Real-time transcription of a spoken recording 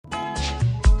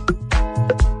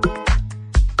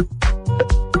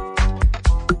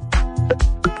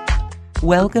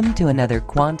Welcome to another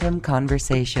Quantum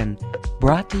Conversation,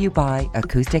 brought to you by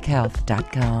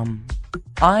AcousticHealth.com.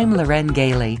 I'm Loren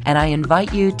Gailey, and I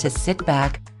invite you to sit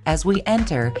back as we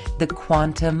enter the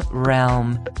quantum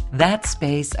realm, that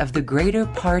space of the greater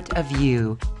part of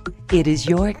you. It is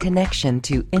your connection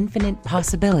to infinite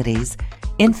possibilities,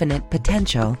 infinite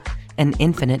potential, and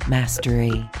infinite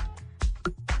mastery.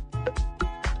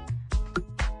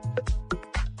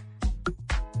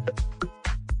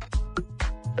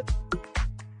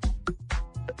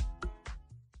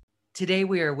 Today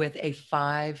we are with a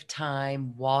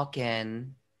 5-time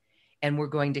walk-in, and we're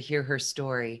going to hear her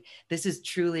story. This is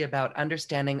truly about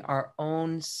understanding our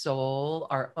own soul,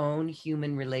 our own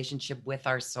human relationship with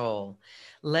our soul.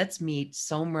 Let's meet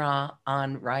Somra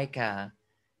Anraika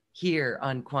here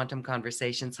on Quantum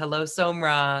Conversations. Hello,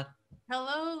 Somra.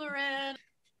 Hello, Loren.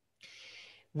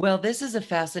 Well, this is a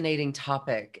fascinating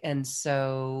topic. And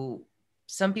so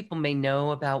some people may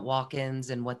know about walk-ins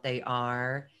and what they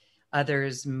are.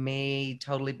 Others may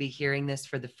totally be hearing this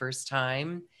for the first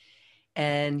time.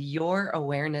 And your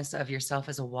awareness of yourself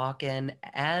as a walk-in,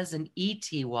 as an ET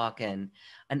walk-in,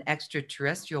 an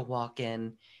extraterrestrial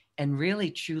walk-in, and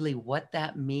really truly what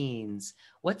that means.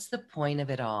 What's the point of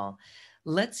it all?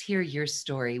 Let's hear your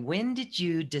story. When did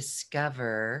you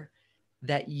discover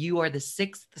that you are the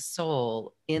sixth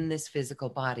soul in this physical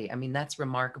body? I mean, that's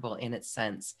remarkable in its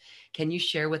sense. Can you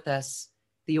share with us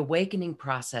the awakening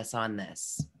process on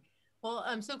this? Well,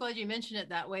 I'm so glad you mentioned it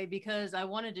that way, because I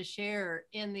wanted to share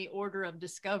in the order of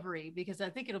discovery, because I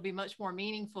think it'll be much more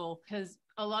meaningful, because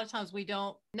a lot of times we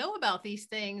don't know about these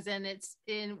things. And it's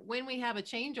when we have a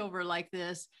changeover like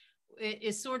this, it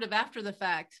is sort of after the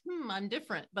fact, I'm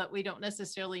different, but we don't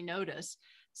necessarily notice.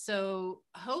 So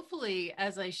hopefully,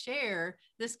 as I share,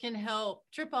 this can help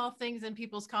trip off things in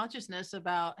people's consciousness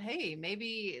about, hey,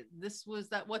 maybe this was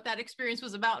what that experience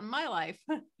was about in my life.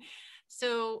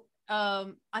 So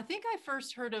I think I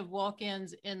first heard of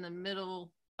walk-ins in the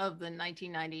middle of the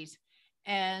 1990s.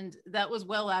 And that was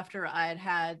well after I had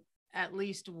had at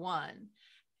least one.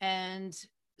 And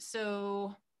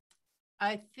so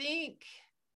I think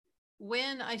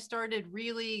when I started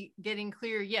really getting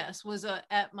clear, was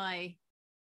at my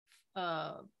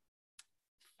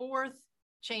fourth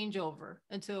changeover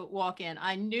into walk-in.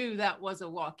 I knew that was a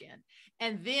walk-in.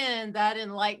 And then that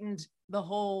enlightened the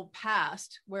whole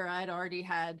past where I'd already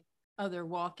had other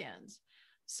walk-ins.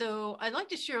 So I'd like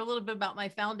to share a little bit about my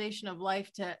foundation of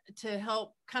life to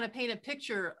help kind of paint a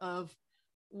picture of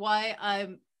why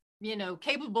I'm,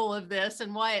 capable of this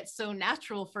and why it's so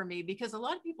natural for me, because a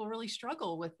lot of people really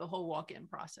struggle with the whole walk-in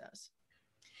process.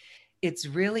 It's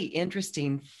really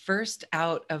interesting. First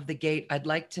out of the gate, I'd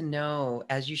like to know,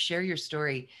 as you share your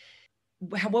story,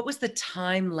 what was the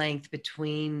time length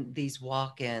between these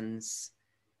walk-ins?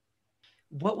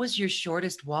 What was your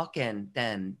shortest walk-in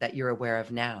then that you're aware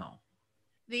of now?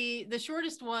 The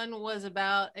shortest one was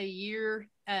about a year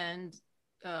and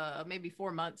maybe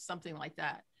 4 months, something like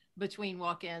that, between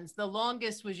walk-ins. The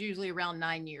longest was usually around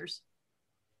 9 years.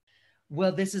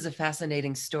 Well, this is a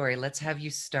fascinating story. Let's have you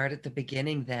start at the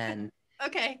beginning then.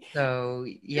 Okay. So,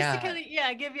 yeah. Just to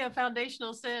kind of, give you a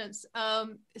foundational sense.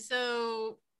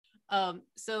 So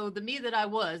the me that I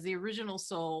was, the original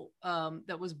soul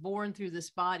that was born through this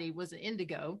body, was an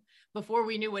indigo before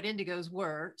we knew what indigos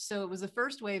were. So it was the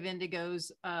first wave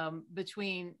indigos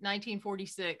between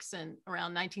 1946 and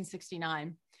around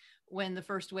 1969 when the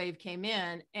first wave came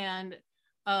in. And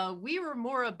we were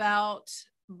more about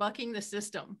bucking the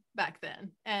system back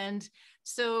then. And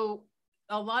so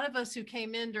a lot of us who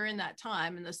came in during that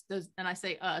time, and I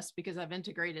say us because I've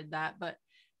integrated that, but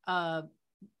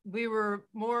we were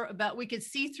more about, we could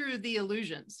see through the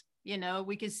illusions,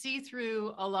 we could see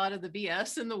through a lot of the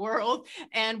BS in the world,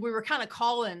 and we were kind of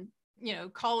calling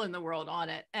the world on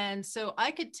it. And so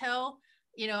I could tell,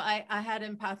 I had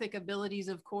empathic abilities,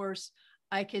 of course.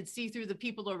 I could see through the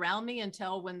people around me and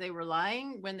tell when they were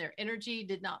lying, when their energy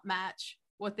did not match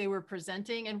what they were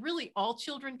presenting. And really all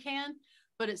children can,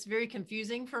 but it's very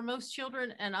confusing for most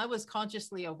children. And I was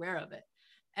consciously aware of it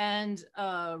and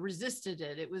resisted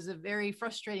it. It was a very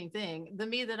frustrating thing. The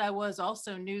me that I was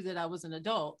also knew that I was an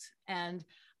adult, and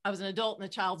I was an adult in a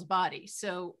child's body.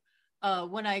 So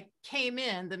when I came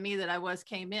in, the me that I was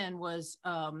came in was,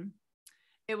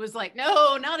 it was like,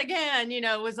 no, not again.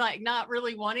 It was like not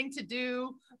really wanting to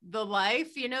do the life,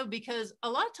 because a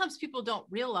lot of times people don't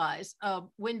realize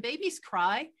when babies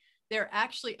cry, they're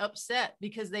actually upset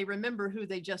because they remember who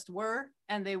they just were,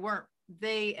 and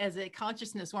they as a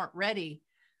consciousness weren't ready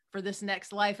for this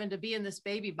next life and to be in this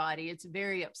baby body. It's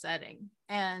very upsetting.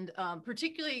 And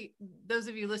particularly those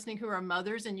of you listening who are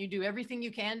mothers and you do everything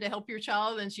you can to help your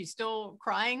child and she's still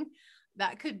crying,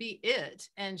 that could be it.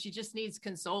 And she just needs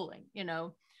consoling, you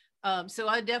know? So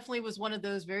I definitely was one of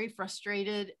those very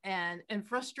frustrated and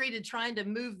frustrated trying to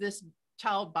move this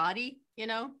child body, you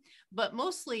know, but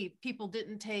mostly people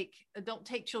don't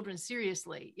take children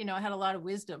seriously. You know, I had a lot of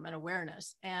wisdom and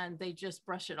awareness and they just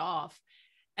brush it off.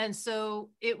 And so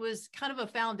it was kind of a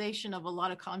foundation of a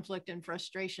lot of conflict and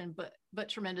frustration, but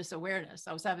tremendous awareness.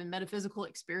 I was having metaphysical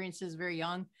experiences very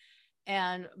young.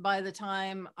 And by the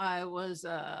time I was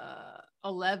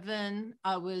 11,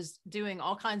 I was doing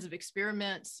all kinds of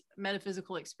experiments,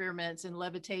 metaphysical experiments in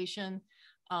levitation,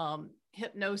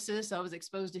 hypnosis. I was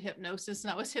exposed to hypnosis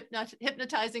and I was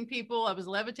hypnotizing people. I was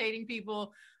levitating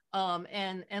people,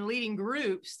 and leading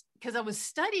groups because I was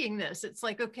studying this. It's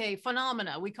like, okay,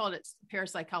 phenomena. We called it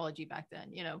parapsychology back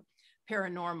then, you know,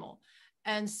 paranormal.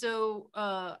 And so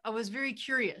I was very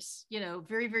curious, you know,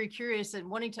 very, very curious and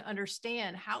wanting to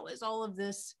understand how is all of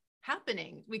this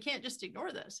happening? We can't just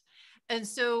ignore this. And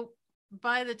so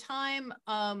by the time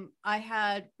I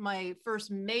had my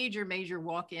first major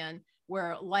walk-in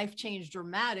where life changed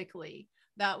dramatically,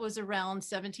 that was around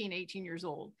 17, 18 years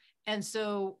old. And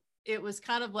so it was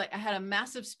kind of like I had a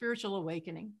massive spiritual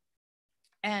awakening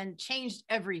and changed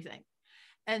everything.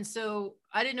 And so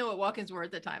I didn't know what walk-ins were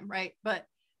at the time, right? But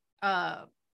let's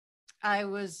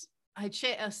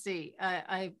see,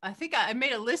 I think I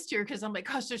made a list here because I'm like,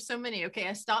 gosh, there's so many. Okay,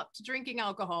 I stopped drinking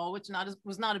alcohol, which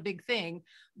was not a big thing,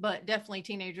 but definitely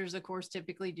teenagers, of course,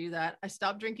 typically do that. I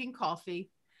stopped drinking coffee.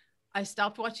 I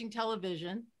stopped watching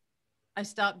television. I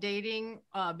stopped dating,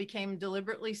 became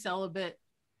deliberately celibate,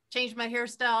 changed my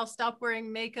hairstyle, stopped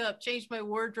wearing makeup, changed my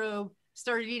wardrobe,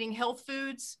 started eating health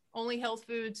foods, only health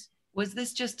foods. Was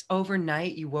this just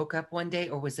overnight? You woke up one day,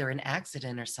 or was there an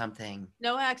accident or something?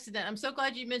 No accident. I'm so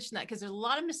glad you mentioned that because there's a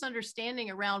lot of misunderstanding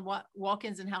around what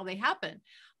walk-ins and how they happen.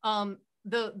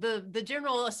 The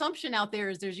general assumption out there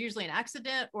is there's usually an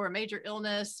accident or a major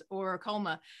illness or a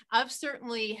coma. I've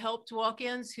certainly helped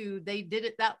walk-ins who they did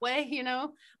it that way, you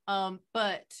know,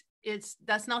 but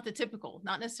that's not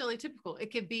not necessarily typical.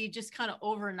 It could be just kind of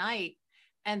overnight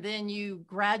and then you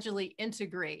gradually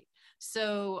integrate.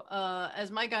 So as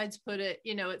my guides put it,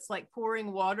 you know, it's like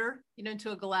pouring water, you know,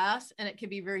 into a glass, and it can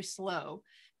be very slow.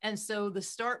 And so the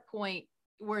start point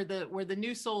where the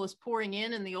new soul is pouring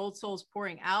in and the old soul is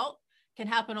pouring out can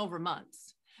happen over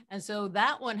months. And so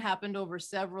that one happened over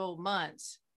several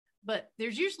months. But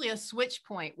there's usually a switch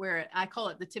point where I call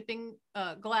it the tipping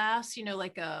glass, you know,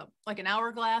 like an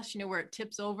hourglass, you know, where it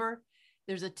tips over.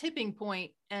 There's a tipping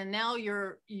point, and now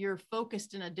you're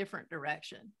focused in a different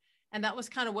direction. And that was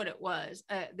kind of what it was.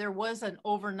 There was an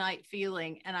overnight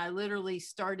feeling, and I literally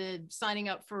started signing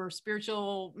up for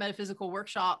spiritual metaphysical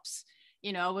workshops.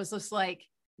 You know, I was just like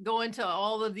going to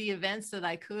all of the events that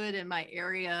I could in my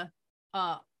area,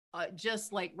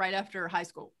 just like right after high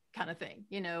school kind of thing,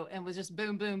 you know, and was just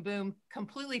boom, boom, boom,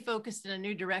 completely focused in a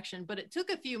new direction. But it took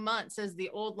a few months as the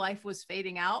old life was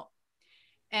fading out.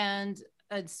 And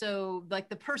so like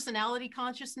the personality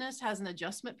consciousness has an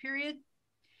adjustment period.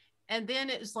 And then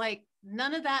it was like,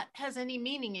 none of that has any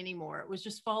meaning anymore. It was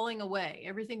just falling away.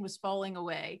 Everything was falling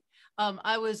away.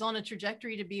 I was on a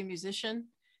trajectory to be a musician.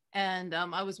 And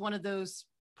I was one of those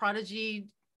prodigy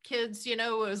kids, you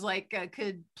know, it was like,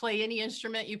 could play any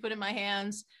instrument you put in my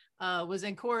hands, was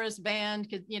in chorus band,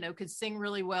 could sing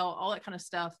really well, all that kind of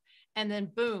stuff. And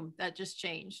then boom, that just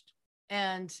changed.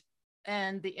 And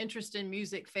the interest in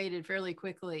music faded fairly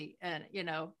quickly. And, you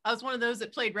know, I was one of those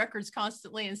that played records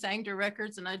constantly and sang to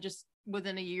records. And I just,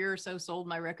 within a year or so, sold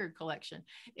my record collection.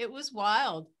 It was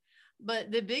wild.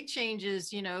 But the big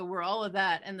changes, you know, were all of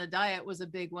that. And the diet was a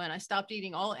big one. I stopped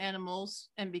eating all animals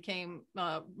and became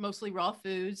mostly raw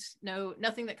foods.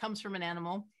 Nothing that comes from an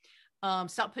animal.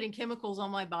 Stopped putting chemicals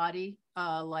on my body,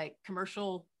 like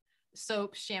commercial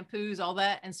soaps, shampoos, all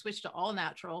that, and switched to all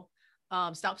natural.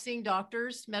 Stopped seeing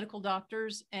doctors, medical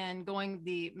doctors, and going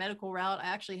the medical route. I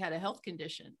actually had a health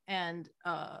condition, and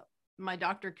my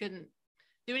doctor couldn't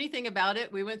do anything about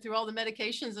it. We went through all the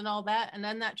medications and all that. And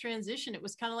then that transition, it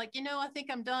was kind of like, you know, I think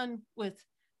I'm done with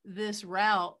this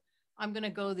route. I'm going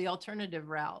to go the alternative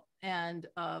route. And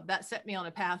that set me on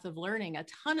a path of learning a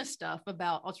ton of stuff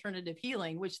about alternative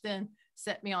healing, which then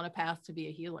set me on a path to be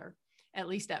a healer, at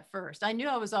least at first. I knew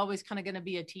I was always kind of going to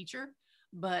be a teacher,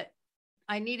 but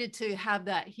I needed to have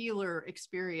that healer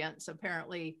experience,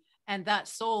 apparently. And that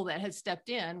soul that had stepped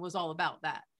in was all about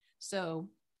that. So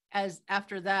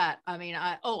after that, I mean,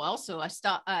 I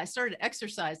started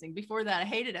exercising. Before that, I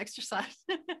hated exercise.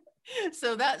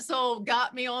 So that soul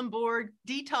got me on board,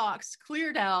 detox,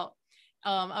 cleared out.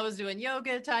 I was doing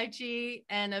yoga, Tai Chi,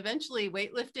 and eventually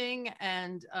weightlifting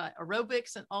and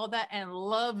aerobics and all that, and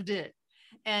loved it.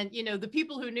 And, the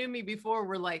people who knew me before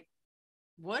were like,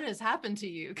 what has happened to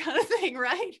you kind of thing,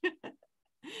 right?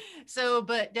 So,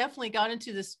 but definitely got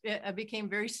into this. I became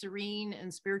very serene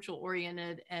and spiritual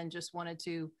oriented and just wanted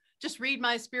to just read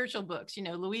my spiritual books,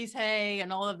 Louise Hay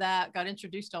and all of that, got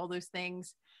introduced to all those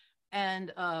things.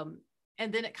 And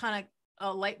then it kind of,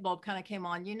 a light bulb kind of came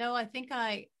on, I think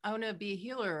I want to be a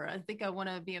healer. I think I want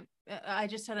to be, I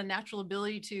just had a natural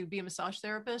ability to be a massage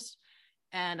therapist.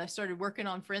 And I started working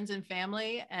on friends and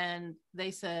family. And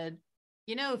they said,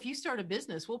 if you start a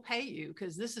business, we'll pay you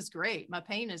because this is great. My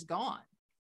pain is gone.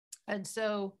 And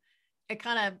so it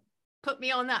kind of put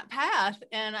me on that path.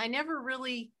 And I never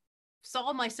really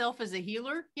saw myself as a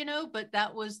healer, but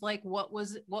that was like what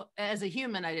as a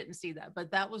human, I didn't see that, but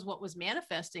that was what was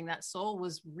manifesting. That soul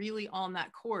was really on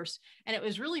that course. And it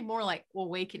was really more like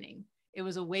awakening. It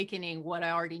was awakening what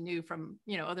I already knew from,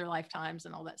 other lifetimes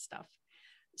and all that stuff.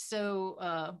 So,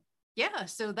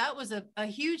 so that was a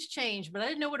huge change, but I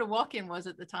didn't know what a walk-in was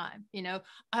at the time.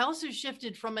 I also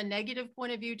shifted from a negative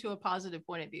point of view to a positive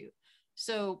point of view.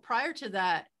 So prior to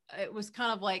that, it was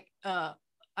kind of like,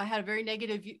 I had a very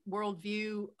negative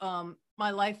worldview.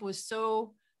 My life was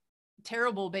so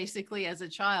terrible, basically, as a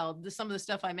child. Some of the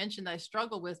stuff I mentioned I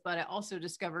struggled with, but I also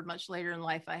discovered much later in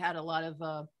life I had a lot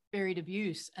of buried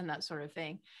abuse and that sort of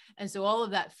thing. And so all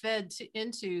of that fed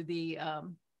into the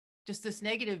just this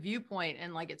negative viewpoint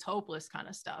and like it's hopeless kind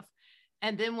of stuff.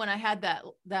 And then when I had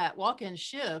that walk-in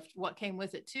shift, what came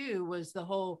with it too was the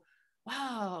whole,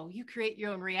 wow, you create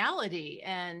your own reality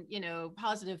and,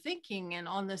 positive thinking and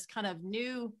on this kind of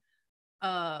new,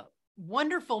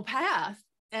 wonderful path,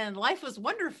 and life was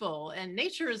wonderful and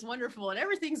nature is wonderful and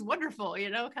everything's wonderful,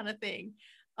 kind of thing.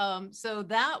 So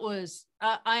that was,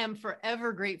 I am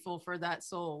forever grateful for that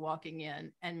soul walking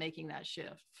in and making that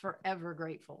shift, forever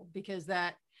grateful, because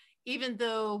that, even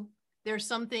though there's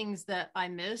some things that I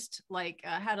missed, like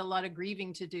I had a lot of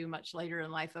grieving to do much later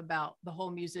in life about the whole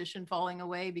musician falling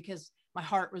away because my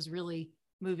heart was really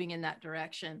moving in that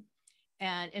direction.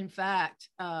 And in fact,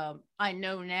 I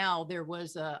know now there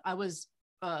was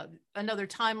another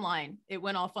timeline. It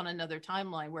went off on another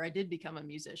timeline where I did become a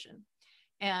musician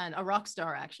and a rock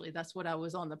star. Actually, that's what I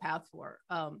was on the path for.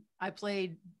 I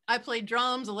played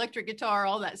drums, electric guitar,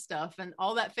 all that stuff, and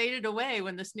all that faded away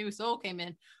when this new soul came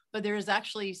in. But there is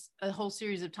actually a whole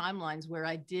series of timelines where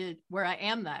I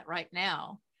am that right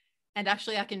now. And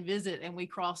actually I can visit and we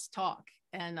cross talk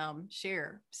and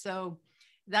share. So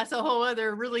that's a whole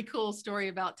other really cool story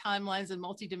about timelines and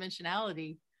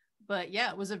multidimensionality. But yeah,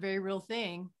 it was a very real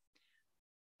thing.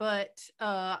 But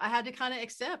I had to kind of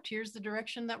accept, here's the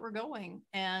direction that we're going.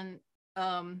 And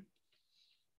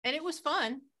it was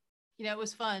fun. It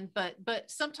was fun.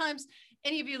 But sometimes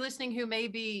any of you listening who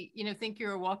maybe, think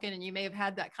you're a walk-in and you may have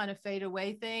had that kind of fade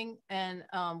away thing and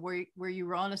where you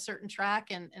were on a certain track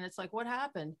and it's like, what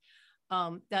happened?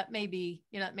 That may be,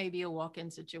 it may be a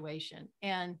walk-in situation.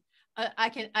 And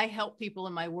I help people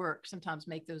in my work sometimes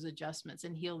make those adjustments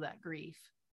and heal that grief.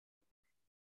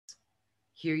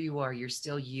 Here you are, you're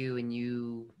still you, and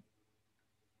you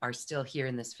are still here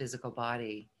in this physical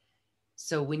body.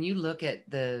 So when you look at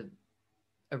the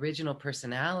original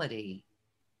personality,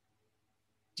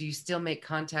 do you still make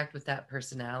contact with that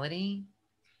personality?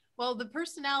 Well, the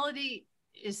personality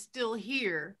is still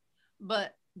here,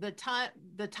 but the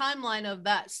timeline of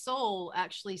that soul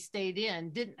actually stayed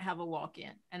in, didn't have a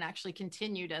walk-in, and actually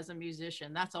continued as a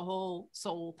musician. That's a whole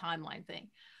soul timeline thing.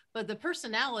 But the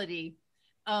personality,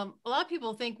 a lot of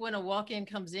people think when a walk-in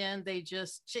comes in, they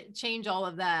just change all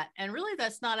of that. And really,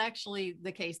 that's not actually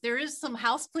the case. There is some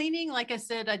house cleaning. Like I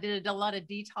said, I did a lot of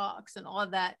detox and all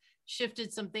of that,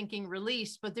 shifted some thinking,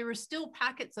 released, but there were still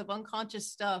packets of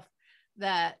unconscious stuff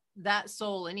that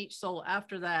soul and each soul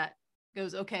after that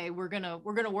goes, okay, we're gonna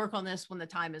work on this when the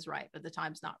time is right, but the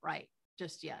time's not right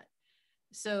just yet.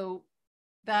 So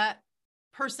that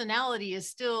personality is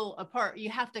still a part. You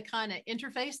have to kind of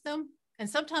interface them. And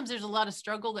sometimes there's a lot of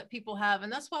struggle that people have.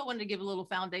 And that's why I wanted to give a little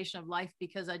foundation of life,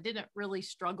 because I didn't really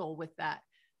struggle with that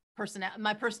personality.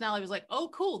 My personality was like, oh,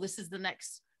 cool, this is the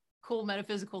next cool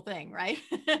metaphysical thing, right?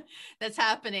 That's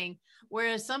happening.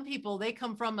 Whereas some people, they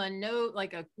come from a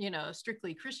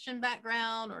strictly Christian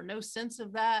background or no sense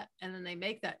of that. And then they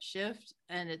make that shift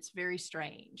and it's very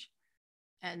strange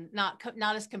and not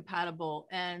as compatible.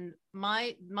 And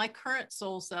my current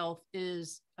soul self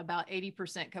is about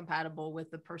 80% compatible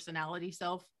with the personality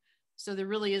self. So there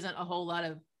really isn't a whole lot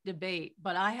of debate,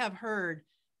 but I have heard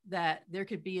that there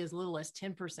could be as little as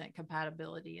 10%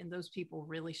 compatibility, and those people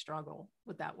really struggle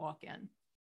with that walk-in.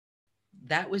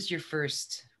 That was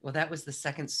that was the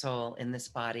second soul in this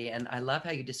body. And I love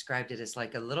how you described it as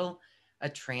like a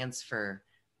transfer,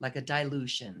 like a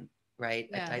dilution, right?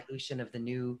 A Yeah. dilution of the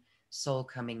new soul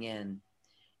coming in.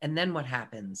 And then what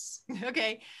happens?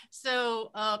 Okay.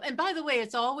 So, and by the way,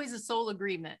 it's always a soul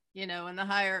agreement, you know, in the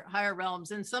higher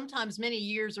realms, and sometimes many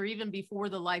years or even before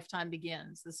the lifetime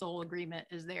begins, the soul agreement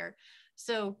is there.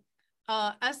 So,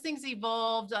 as things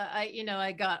evolved,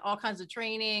 I got all kinds of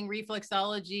training,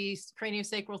 reflexology,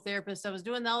 craniosacral therapist. I was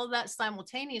doing all of that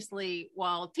simultaneously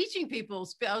while teaching people.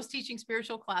 I was teaching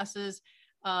spiritual classes.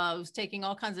 I was taking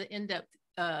all kinds of in-depth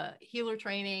healer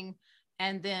training,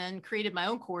 and then created my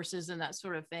own courses and that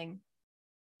sort of thing.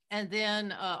 And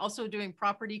then also doing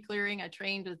property clearing. I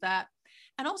trained with that.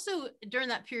 And also during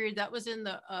that period, that was in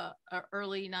the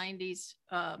early 90s,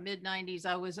 mid 90s,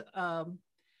 I was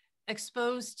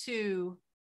exposed to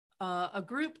a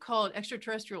group called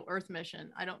Extraterrestrial Earth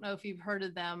Mission. I don't know if you've heard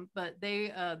of them, but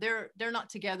they're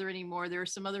not together anymore. There are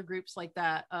some other groups like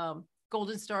that.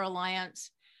 Golden Star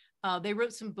Alliance. They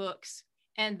wrote some books,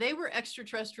 and they were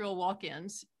extraterrestrial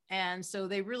walk-ins. And so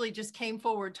they really just came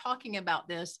forward talking about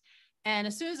this. And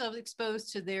as soon as I was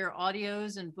exposed to their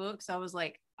audios and books, I was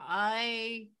like,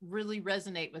 I really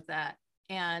resonate with that.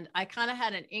 And I kind of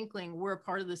had an inkling we're a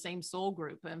part of the same soul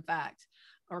group, in fact,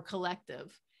 or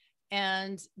collective.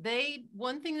 And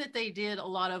one thing that they did a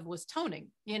lot of was toning,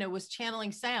 was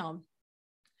channeling sound.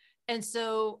 And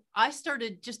so I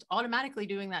started just automatically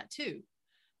doing that too.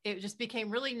 It just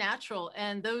became really natural.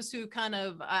 And those who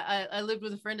I lived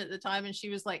with a friend at the time, and she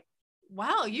was like,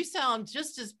 wow, you sound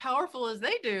just as powerful as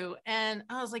they do. And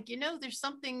I was like, there's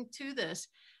something to this.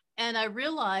 And I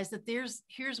realized that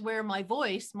here's where my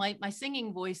voice, my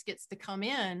singing voice gets to come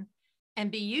in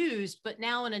and be used, but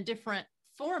now in a different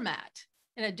format,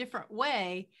 in a different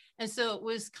way. And so it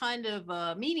was kind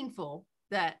of meaningful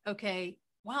that, okay,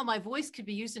 wow, my voice could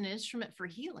be used as an instrument for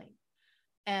healing.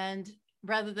 And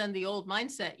rather than the old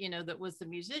mindset, that was the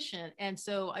musician. And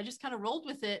so I just kind of rolled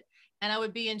with it. And I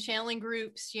would be in channeling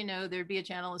groups, there'd be a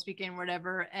channel speaking,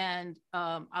 whatever. And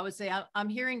I would say, I'm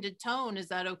hearing to tone. Is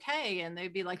that okay? And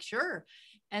they'd be like, sure.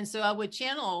 And so I would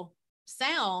channel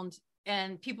sound,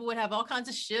 and people would have all kinds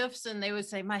of shifts, and they would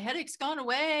say, my headache's gone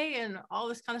away, and all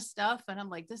this kind of stuff. And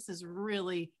I'm like, this is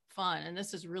really fun. And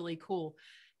this is really cool.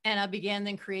 And I began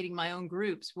then creating my own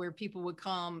groups where people would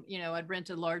come, I'd rent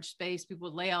a large space.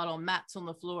 People would lay out on mats on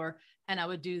the floor, and I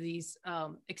would do these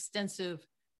extensive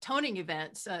toning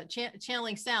events,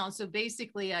 channeling sound. So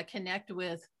basically I connect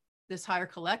with this higher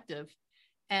collective.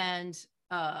 And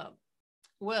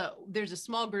there's a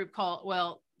small group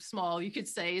small, you could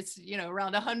say it's,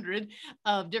 around 100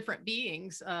 of different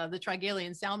beings, the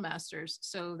Trigalian Sound Masters.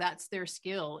 So that's their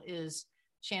skill, is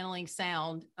channeling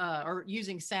sound or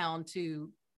using sound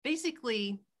to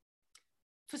basically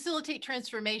facilitate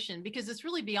transformation, because it's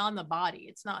really beyond the body.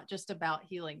 It's not just about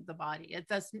healing the body.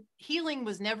 Healing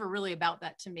was never really about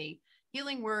that to me.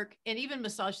 Healing work and even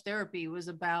massage therapy was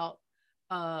about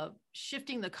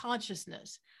shifting the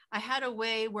consciousness. I had a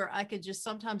way where I could just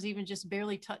sometimes even just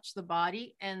barely touch the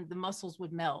body and the muscles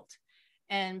would melt.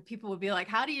 And people would be like,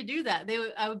 how do you do that?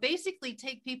 I would basically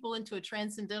take people into a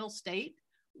transcendental state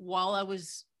while I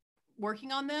was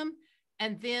working on them.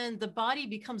 And then the body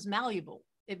becomes malleable.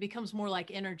 It becomes more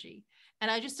like energy. And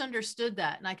I just understood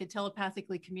that. And I could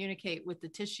telepathically communicate with the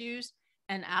tissues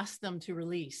and ask them to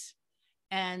release.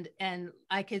 And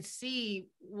I could see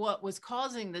what was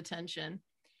causing the tension.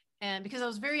 And because I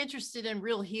was very interested in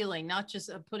real healing, not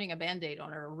just putting a Band-Aid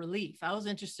on or relief, I was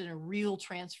interested in real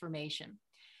transformation.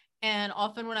 And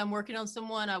often when I'm working on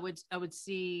someone, I would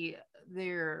see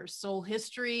their soul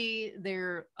history,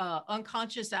 their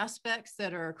unconscious aspects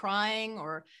that are crying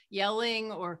or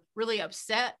yelling or really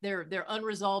upset, their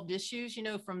unresolved issues,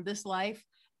 from this life,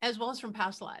 as well as from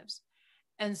past lives.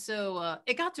 And so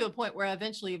it got to a point where I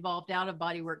eventually evolved out of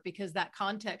body work, because that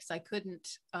context, I couldn't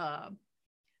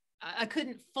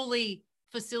fully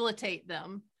facilitate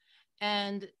them.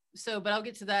 And so, but I'll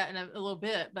get to that in a little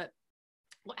bit. But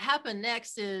what happened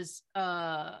next is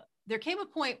there came a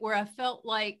point where I felt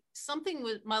like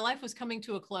my life was coming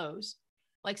to a close,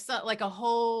 like a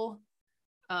whole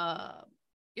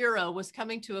era was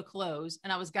coming to a close,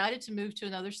 and I was guided to move to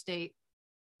another state.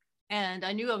 And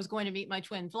I knew I was going to meet my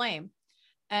twin flame,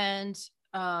 and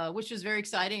which was very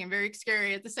exciting and very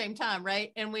scary at the same time,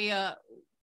 right? And a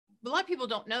lot of people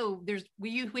don't know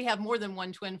we have more than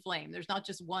one twin flame. There's not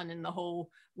just one in the whole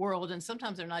world, and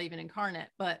sometimes they're not even incarnate.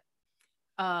 But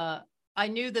I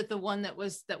knew that the one that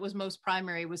was most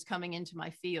primary was coming into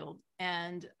my field.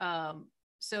 And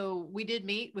so we did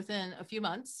meet within a few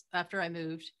months after I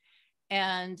moved,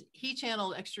 and he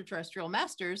channeled extraterrestrial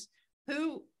masters,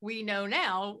 who we know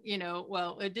now,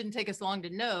 well, it didn't take us long to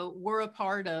know, were a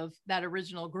part of that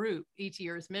original group, ET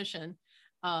Earth Mission.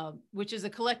 which is a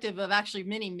collective of actually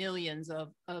many millions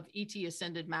of ET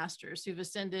ascended masters who've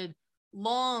ascended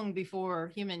long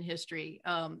before human history,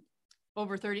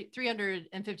 over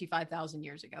 355,000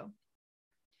 years ago.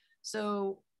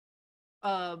 So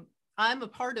I'm a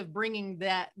part of bringing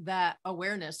that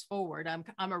awareness forward.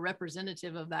 I'm a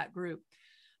representative of that group.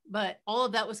 But all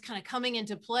of that was kind of coming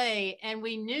into play. And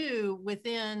we knew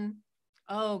within,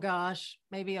 oh gosh,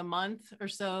 maybe a month or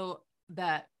so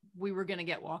that we were going to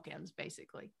get walk-ins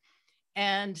basically.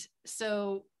 And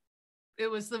so we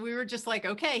were just like,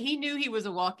 okay, he knew he was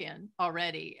a walk-in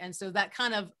already. And so that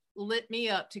kind of lit me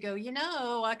up to go,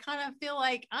 I kind of feel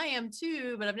like I am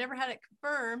too, but I've never had it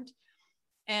confirmed.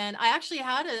 And I actually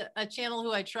had a channel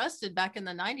who I trusted back in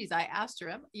the 90s. I asked her,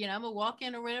 I'm a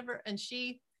walk-in or whatever. And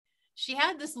she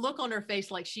had this look on her face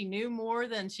like she knew more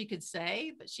than she could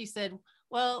say, but she said,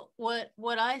 well, what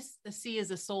I see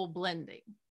is a soul blending.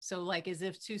 So like as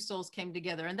if two souls came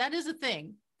together, and that is a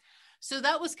thing. So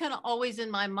that was kind of always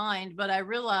in my mind, but I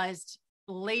realized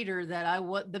later that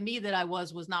the me that I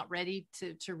was not ready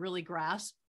to really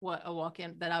grasp what a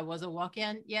walk-in, that I was a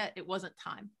walk-in yet. It wasn't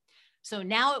time. So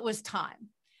now it was time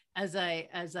as I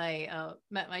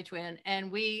met my twin,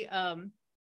 and we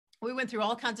went through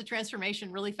all kinds of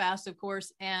transformation really fast, of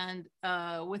course. And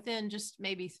within just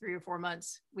maybe 3 or 4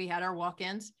 months, we had our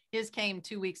walk-ins. His came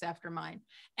 2 weeks after mine,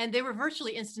 and they were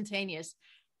virtually instantaneous.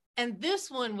 And this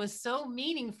one was so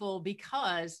meaningful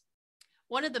because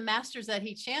one of the masters that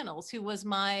he channels, who was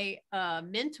my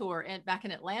mentor back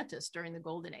in Atlantis during the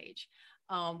Golden Age,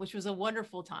 which was a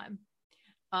wonderful time.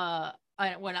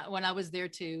 When I was there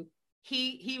too,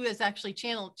 he was actually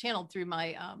channeled through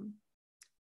my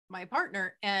my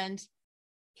partner, and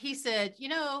he said,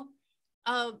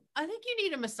 I think you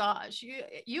need a massage.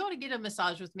 You ought to get a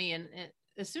massage with me and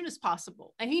as soon as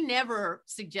possible. And he never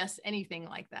suggests anything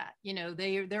like that.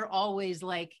 They're always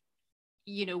like,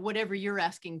 whatever you're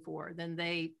asking for, then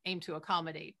they aim to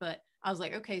accommodate. But I was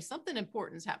like, okay, something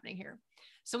important is happening here.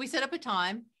 So we set up a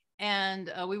time,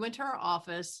 and we went to our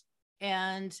office,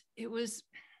 and it was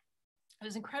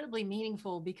incredibly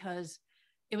meaningful because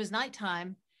it was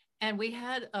nighttime, and we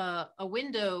had a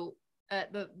window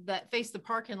that faced the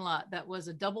parking lot that was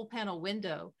a double panel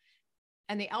window,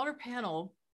 and the outer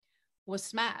panel was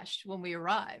smashed when we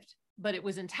arrived, but it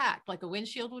was intact like a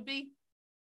windshield would be.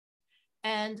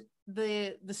 And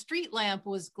the street lamp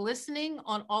was glistening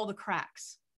on all the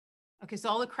cracks. Okay, so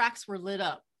all the cracks were lit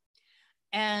up.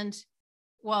 And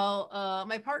while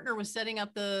my partner was setting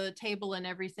up the table and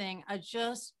everything, I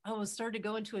was starting to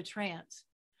go into a trance.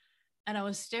 And I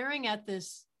was staring at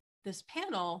this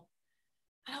panel,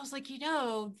 and I was like,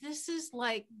 this is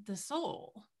like the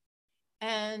soul.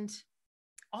 And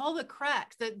all the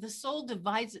cracks, the soul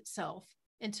divides itself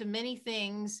into many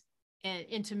things and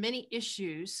into many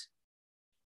issues.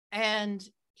 And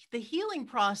the healing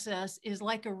process is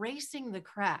like erasing the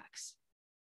cracks.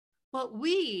 But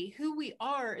who we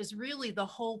are is really the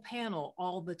whole panel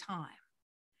all the time.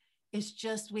 It's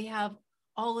just we have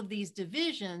all of these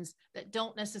divisions that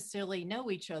don't necessarily know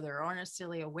each other, aren't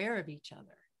necessarily aware of each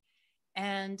other.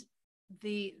 And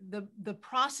the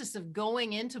process of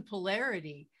going into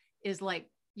polarity is like,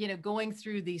 going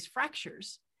through these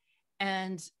fractures.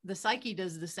 And the psyche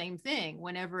does the same thing.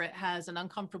 Whenever it has an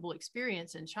uncomfortable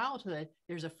experience in childhood,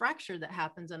 there's a fracture that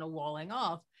happens and a walling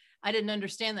off. I didn't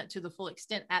understand that to the full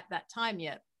extent at that time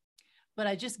yet, but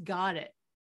I just got it.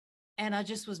 And I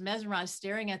just was mesmerized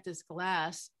staring at this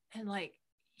glass and like,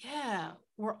 yeah,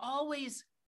 we're always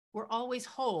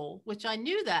whole, which I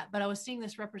knew that, but I was seeing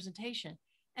this representation,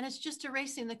 and it's just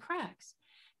erasing the cracks.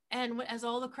 And as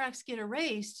all the cracks get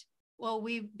erased, well,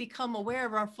 we become aware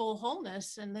of our full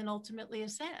wholeness and then ultimately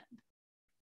ascend.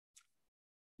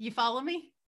 You follow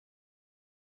me?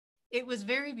 It was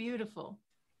very beautiful.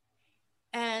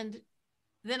 And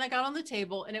then I got on the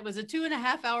table, and it was a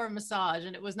 2.5 hour massage,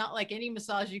 and it was not like any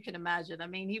massage you can imagine. I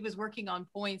mean, he was working on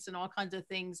points and all kinds of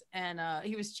things, and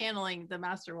he was channeling the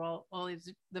master while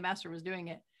the master was doing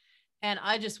it. And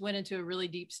I just went into a really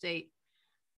deep state.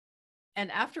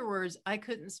 And afterwards, I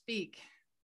couldn't speak.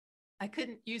 I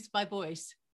couldn't use my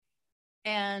voice.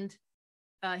 And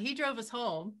he drove us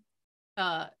home.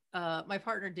 My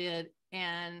partner did.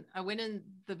 And I went in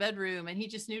the bedroom, and he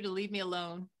just knew to leave me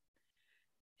alone.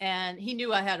 And he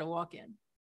knew I had a walk-in,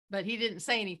 but he didn't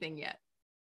say anything yet.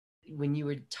 When you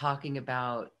were talking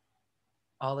about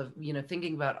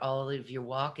thinking about all of your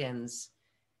walk-ins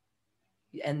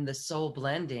and the soul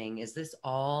blending, is this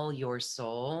all your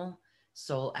soul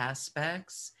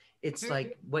aspects? It's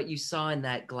like what you saw in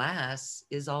that glass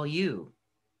is all you.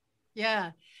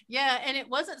 Yeah. And it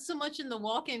wasn't so much in the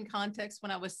walk-in context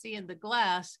when I was seeing the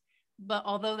glass, but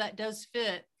although that does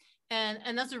fit.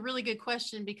 And that's a really good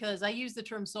question, because I use the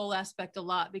term soul aspect a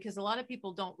lot, because a lot of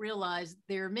people don't realize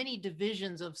there are many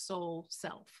divisions of soul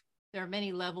self. There are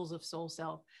many levels of soul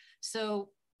self. So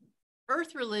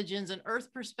earth religions and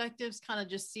earth perspectives kind of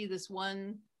just see this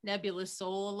one nebulous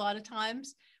soul a lot of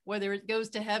times, whether it goes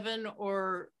to heaven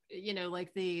or, you know,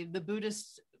 like the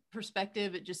Buddhist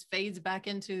perspective, it just fades back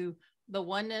into the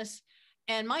oneness.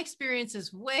 And my experience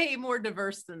is way more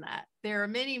diverse than that. There are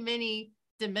many, many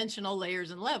dimensional layers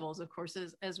and levels, of course,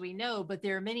 as we know, but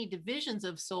there are many divisions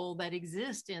of soul that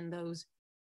exist in those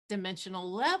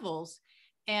dimensional levels.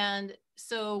 And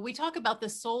so we talk about the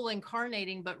soul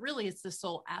incarnating, but really it's the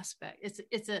soul aspect.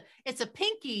 It's a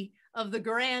pinky of the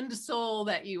grand soul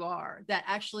that you are, that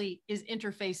actually is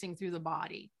interfacing through the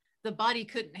body. The body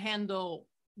couldn't handle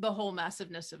the whole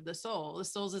massiveness of the soul. The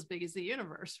soul's as big as the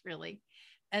universe, really.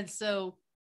 And so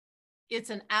it's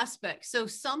an aspect. So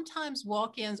sometimes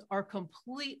walk-ins are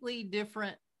completely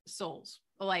different souls,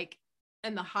 like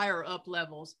in the higher up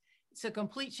levels. It's a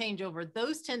complete changeover.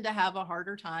 Those tend to have a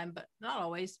harder time, but not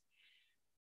always.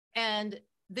 And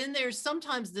then there's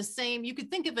sometimes the same, you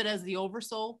could think of it as the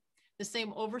oversoul, the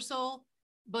same oversoul,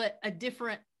 but a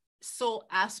different soul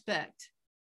aspect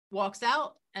walks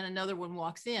out and another one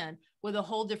walks in with a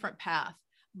whole different path.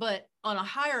 But on a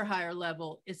higher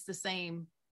level, it's the same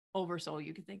oversoul,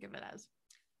 you could think of it as.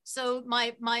 So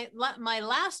my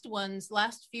last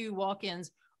few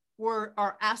walk-ins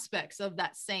are aspects of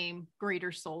that same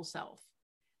greater soul self,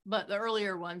 but the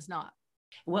earlier ones not.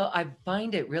 Well, I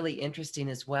find it really interesting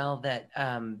as well that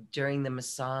during the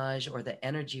massage or the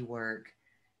energy work,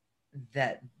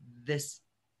 that this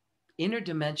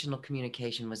interdimensional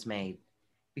communication was made,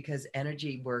 because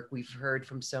energy work, we've heard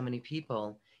from so many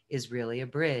people, is really a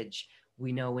bridge.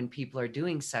 We know when people are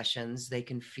doing sessions, they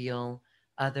can feel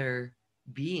other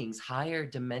beings, higher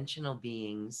dimensional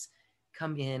beings,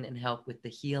 come in and help with the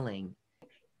healing.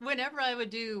 Whenever I would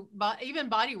do even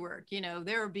body work, you know,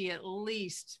 there would be at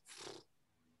least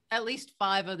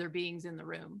 5 other beings in the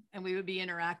room, and we would be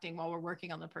interacting while we're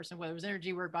working on the person, whether it was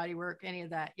energy work, body work, any of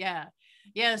that. Yeah.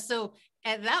 So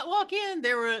at that walk-in,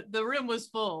 the room was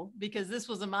full, because this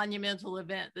was a monumental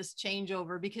event, this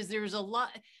changeover, because there's a lot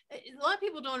of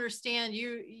people don't understand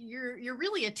you're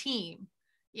really a team.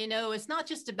 You know, it's not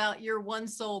just about your one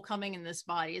soul coming in this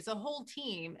body. It's a whole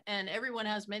team, and everyone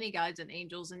has many guides and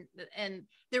angels, and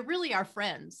they're really our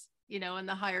friends, you know, in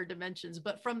the higher dimensions.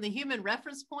 But from the human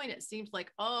reference point, it seems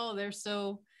like, oh, they're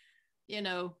so, you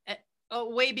know,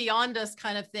 way beyond us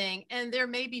kind of thing. And there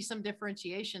may be some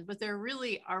differentiation, but they're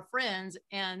really our friends.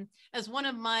 And as one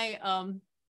of my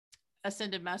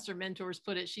Ascended Master mentors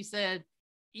put it, she said,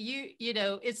 you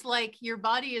know, it's like your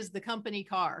body is the company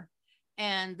car,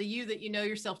 and the you that you know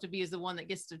yourself to be is the one that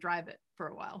gets to drive it for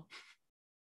a while.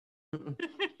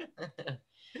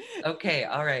 Okay,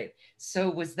 all right. So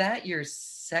was that your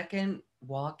second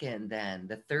walk-in then?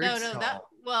 The third No, stall?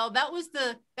 that was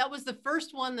the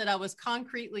first one that I was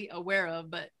concretely aware of,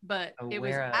 but it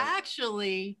was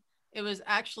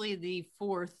actually the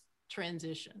fourth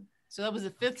transition. So that was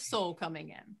the fifth soul coming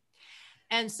in.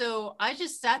 And so I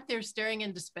just sat there staring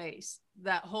into space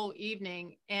that whole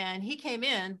evening. And he came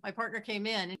in, my partner came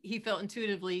in, and he felt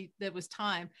intuitively that it was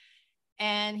time.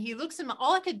 And he looks at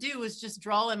all I could do was just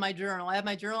draw in my journal. I had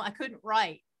my journal. I couldn't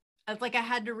write. I was like, I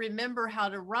had to remember how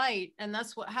to write. And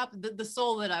that's what happened. The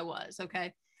soul that I was.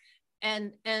 Okay.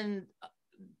 And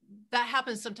that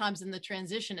happens sometimes in the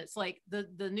transition. It's like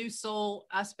the new soul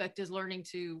aspect is learning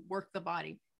to work the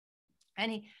body.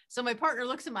 And so my partner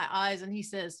looks in my eyes and he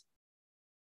says,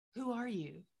 "Who are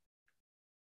you?"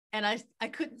 And I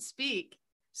couldn't speak.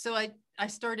 So I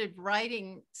started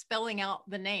writing, spelling out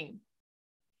the name.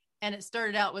 And it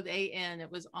started out with A-N,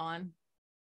 it was On.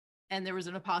 And there was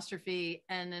an apostrophe,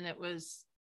 and then it was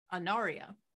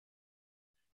Anaria.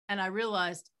 And I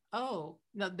realized, oh,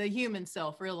 no, the human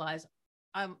self realized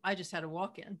I just had a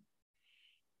walk-in.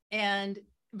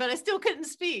 But I still couldn't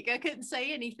speak. I couldn't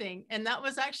say anything. And that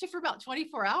was actually for about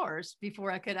 24 hours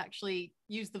before I could actually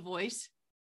use the voice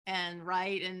and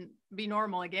write and be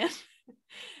normal again.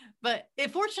 But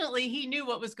fortunately, he knew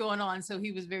what was going on. So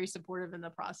he was very supportive in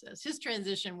the process. His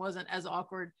transition wasn't as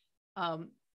awkward.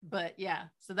 But yeah,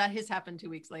 so that has happened 2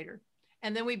 weeks later.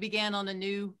 And then we began on a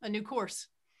new course.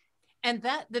 And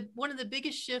one of the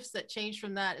biggest shifts that changed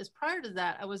from that is, prior to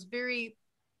that, I was very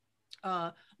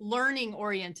learning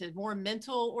oriented, more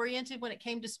mental oriented when it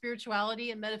came to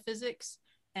spirituality and metaphysics,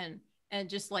 and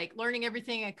just like learning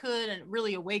everything I could and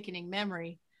really awakening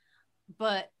memory.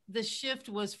 But the shift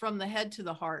was from the head to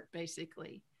the heart,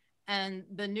 basically. And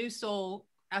the new soul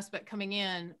aspect coming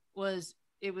in was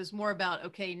more about,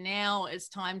 okay, now it's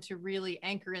time to really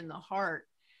anchor in the heart.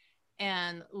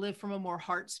 and live from a more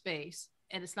heart space.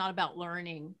 And it's not about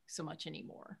learning so much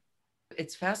anymore.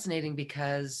 It's fascinating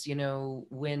because, you know,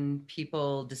 when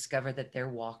people discover that they're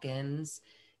walk-ins,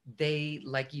 they,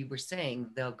 like you were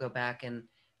saying, they'll go back and,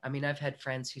 I mean, I've had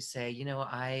friends who say, you know,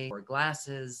 I wore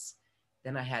glasses,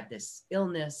 then I had this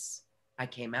illness, I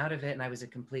came out of it and I was a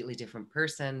completely different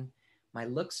person. My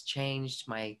looks changed,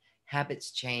 my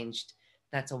habits changed.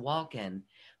 That's a walk-in.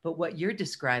 But what you're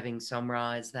describing,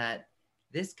 Somra, is that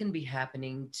this can be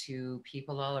happening to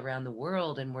people all around the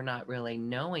world and we're not really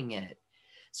knowing it.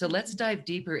 So let's dive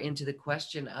deeper into the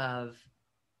question of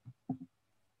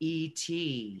ET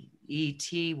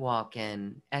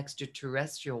walk-in,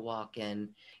 extraterrestrial walk-in.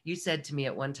 You said to me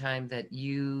at one time that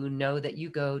you know that you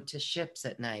go to ships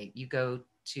at night. You go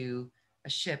to a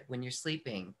ship when you're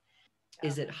sleeping.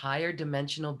 Is it higher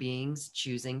dimensional beings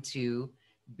choosing to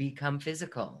become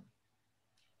physical?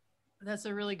 That's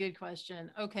a really good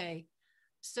question. Okay.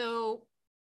 So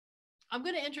I'm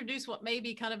going to introduce what may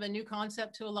be kind of a new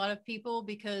concept to a lot of people,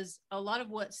 because a lot of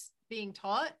what's being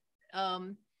taught,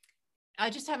 I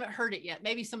just haven't heard it yet.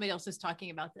 Maybe somebody else is talking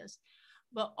about this,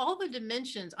 but all the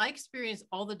dimensions, I experience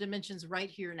all the dimensions right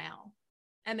here now.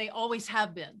 And they always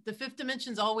have been. The fifth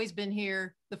dimension's always been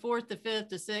here, the fourth, the fifth,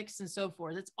 the sixth, and so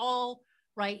forth. It's all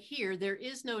right here. There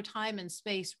is no time and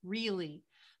space, really.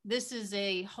 This is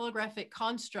a holographic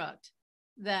construct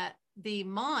that the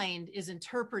mind is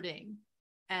interpreting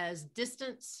as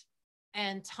distance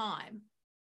and time,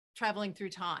 traveling through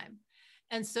time.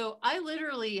 And so I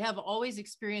literally have always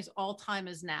experienced all time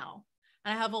is now.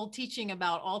 And I have old teaching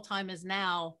about all time is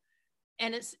now.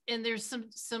 And there's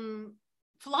some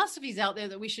philosophies out there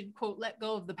that we should, quote, let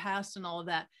go of the past and all of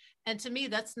that. And to me,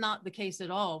 that's not the case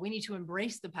at all. We need to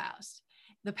embrace the past.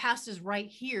 The past is right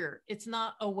here. It's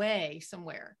not away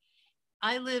somewhere.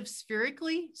 I live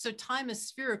spherically, so time is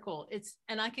spherical.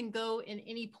 And I can go in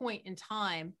any point in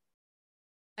time,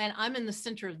 and I'm in the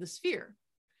center of the sphere.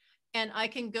 And I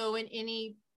can go in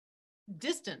any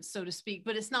distance, so to speak,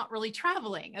 but it's not really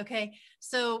traveling. Okay.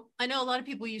 So I know a lot of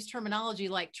people use terminology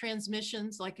like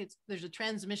transmissions, like there's a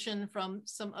transmission from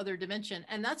some other dimension,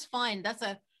 and that's fine. That's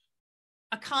a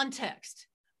context,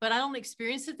 but I don't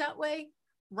experience it that way.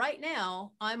 Right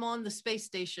now, I'm on the space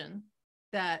station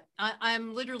that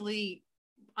I'm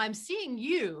seeing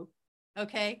you.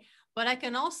 Okay. But I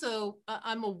can also,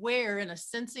 I'm aware in a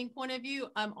sensing point of view.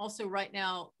 I'm also right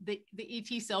now, the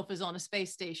ET self is on a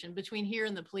space station between here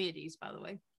and the Pleiades, by the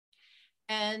way.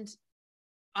 And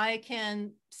I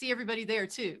can see everybody there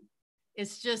too.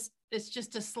 It's just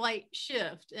a slight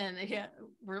shift. And yeah,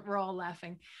 we're all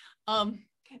laughing.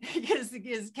 Because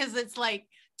it's like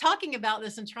talking about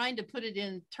this and trying to put it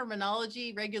in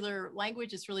terminology, regular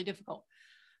language, it's really difficult.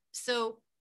 So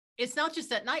it's not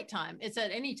just at nighttime, it's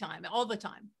at any time, all the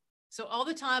time. So all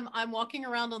the time I'm walking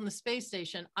around on the space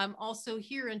station, I'm also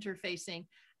here interfacing,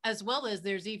 as well as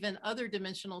there's even other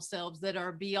dimensional selves that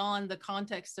are beyond the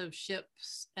context of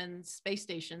ships and space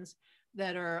stations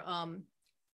that are,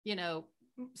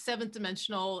 seventh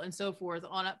dimensional and so forth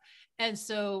on up. And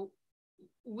so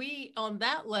on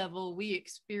that level, we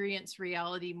experience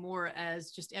reality more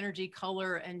as just energy,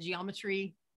 color, and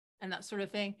geometry and that sort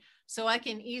of thing. So I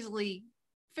can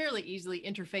fairly easily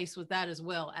interface with that as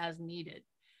well as needed.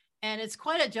 And it's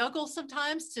quite a juggle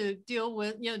sometimes to deal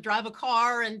with, drive a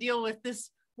car and deal with this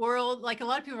world. Like a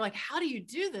lot of people are like, how do you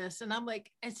do this? And I'm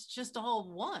like, it's just all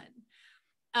one.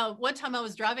 One time I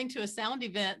was driving to a sound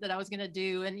event that I was going to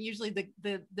do. And usually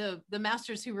the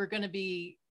masters who were going to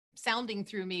be sounding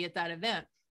through me at that event,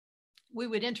 we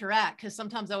would interact, because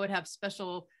sometimes I would have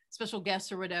special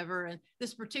guests or whatever. And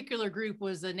this particular group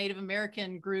was a Native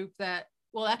American group that,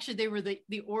 well, actually they were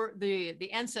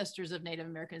the ancestors of Native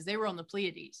Americans. They were on the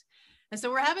Pleiades. And so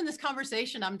we're having this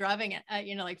conversation. I'm driving at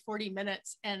like 40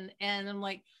 minutes and I'm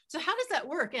like, so how does that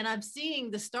work? And I'm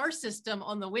seeing the star system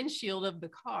on the windshield of the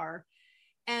car.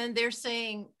 And they're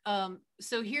saying,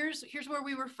 so here's where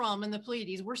we were from in the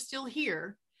Pleiades. We're still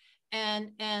here.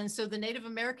 And so the Native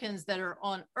Americans that are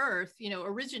on Earth,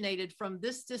 originated from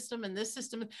this system and this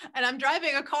system. And I'm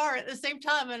driving a car at the same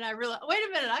time. And I realize, wait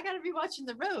a minute, I got to be watching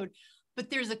the road. But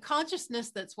there's a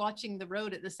consciousness that's watching the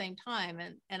road at the same time.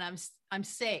 And I'm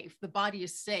safe. The body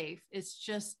is safe. It's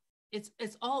just,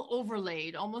 it's all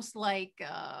overlaid, almost like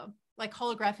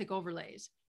holographic overlays.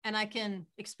 And I can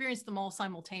experience them all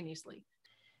simultaneously.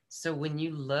 So when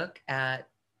you look at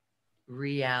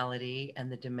reality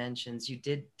and the dimensions, you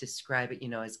did describe it,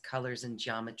 as colors and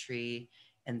geometry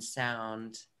and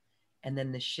sound, and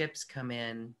then the ships come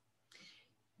in.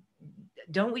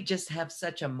 Don't we just have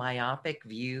such a myopic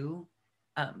view?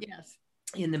 Yes.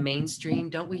 In the mainstream,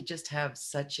 don't we just have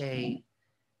such a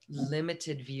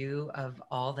limited view of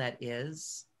all that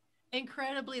is.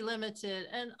 Incredibly limited.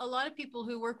 And a lot of people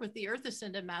who work with the Earth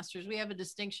Ascended Masters, we have a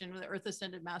distinction with the Earth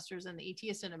Ascended Masters and the ET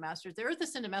Ascended Masters. The Earth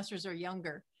Ascended Masters are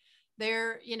younger.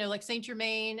 They're, like Saint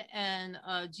Germain and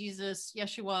Jesus,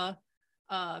 Yeshua,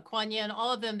 Kuan Yin,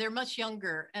 all of them, they're much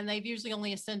younger, and they've usually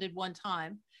only ascended one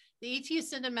time. The ET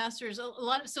Ascended Masters, a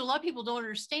lot of people don't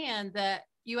understand that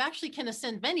you actually can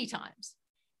ascend many times.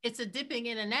 It's a dipping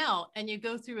in and out, and you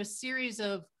go through a series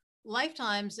of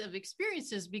lifetimes of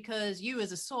experiences because you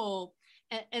as a soul,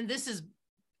 and this is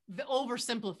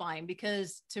oversimplifying,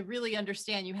 because to really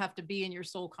understand, you have to be in your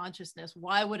soul consciousness.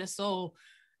 Why would a soul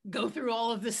go through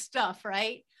all of this stuff,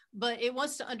 right? But it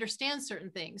wants to understand certain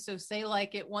things. So say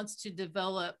like it wants to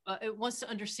develop, it wants to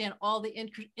understand all the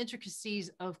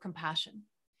intricacies of compassion.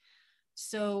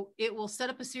 So it will set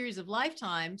up a series of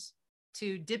lifetimes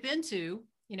to dip into,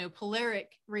 polaric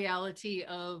reality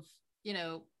of,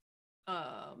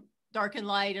 dark and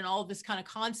light and all this kind of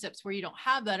concepts where you don't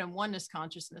have that in oneness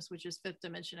consciousness, which is fifth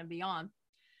dimension and beyond.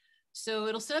 So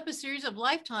it'll set up a series of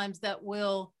lifetimes that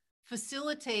will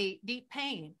facilitate deep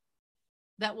pain,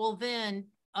 that will then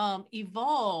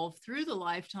evolve through the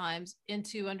lifetimes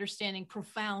into understanding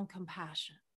profound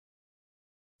compassion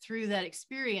through that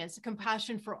experience,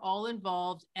 compassion for all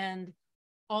involved and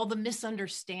all the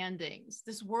misunderstandings.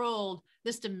 This world,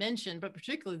 this dimension, but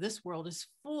particularly this world, is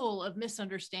full of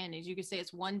misunderstandings. You could say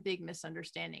it's one big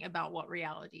misunderstanding about what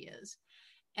reality is.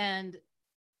 And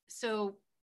so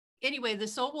anyway, the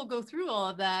soul will go through all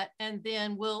of that and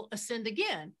then will ascend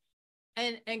again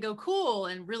and go cool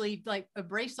and really like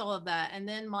embrace all of that. And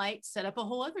then might set up a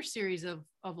whole other series of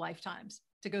lifetimes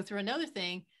to go through another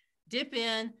thing, dip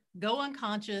in, go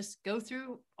unconscious, go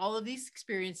through all of these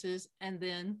experiences, and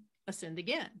then ascend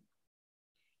again.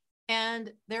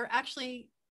 And there are actually,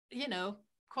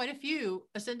 quite a few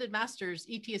ascended masters,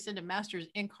 ET ascended masters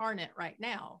incarnate right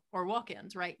now, or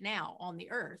walk-ins right now on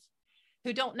the earth,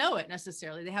 who don't know it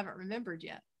necessarily. They haven't remembered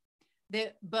yet.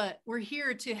 But we're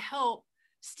here to help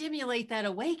stimulate that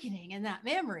awakening and that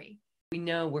memory. We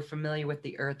know, we're familiar with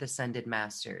the Earth Ascended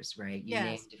Masters, right? You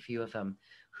named a few of them.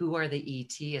 Who are the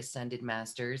ET Ascended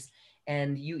Masters?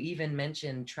 And you even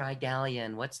mentioned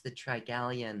Trigallion. What's the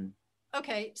Trigallion?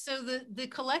 Okay, so the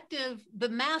collective, the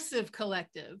massive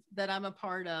collective that I'm a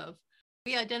part of,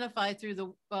 we identify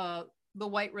through the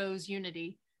White Rose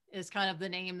Unity is kind of the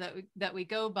name that we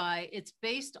go by. It's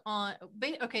based on,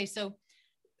 okay, so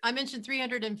I mentioned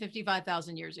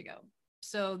 355,000 years ago.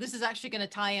 So this is actually going to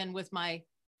tie in with my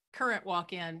current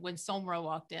walk-in when Somra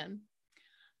walked in.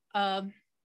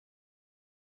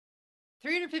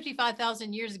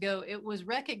 355,000 years ago, it was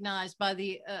recognized by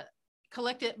the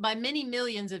collected by many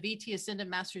millions of ET ascended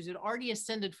masters who had already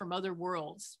ascended from other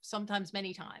worlds, sometimes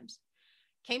many times,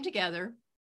 came together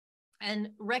and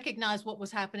recognized what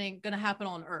was going to happen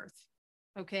on Earth.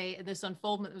 Okay, this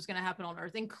unfoldment was going to happen on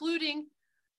Earth, including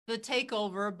the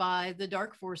takeover by the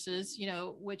dark forces,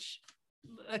 which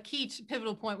a key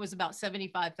pivotal point was about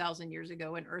 75,000 years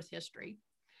ago in Earth history.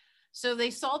 So they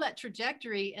saw that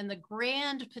trajectory and the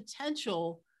grand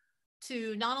potential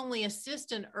to not only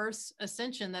assist in Earth's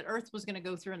ascension, that Earth was going to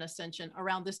go through an ascension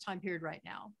around this time period right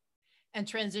now and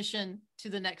transition to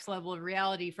the next level of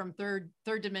reality from third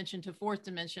dimension to fourth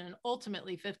dimension and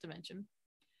ultimately fifth dimension.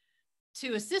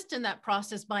 To assist in that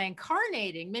process by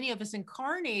incarnating, many of us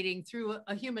incarnating through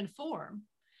a human form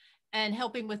and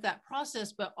helping with that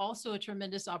process, but also a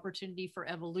tremendous opportunity for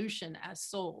evolution as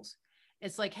souls.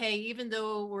 It's like, hey, even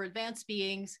though we're advanced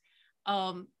beings,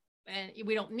 and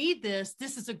we don't need this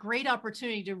is a great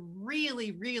opportunity to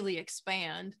really, really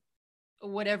expand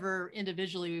whatever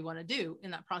individually we want to do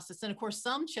in that process. And of course,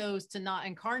 some chose to not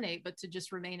incarnate, but to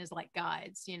just remain as like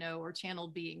guides, or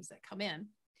channeled beings that come in.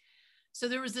 So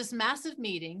there was this massive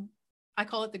meeting. I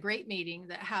call it the Great Meeting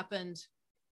that happened.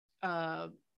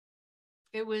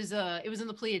 It was in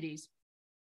the Pleiades,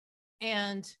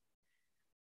 and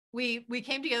we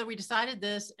came together. We decided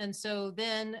this, and so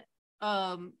then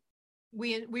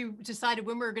we decided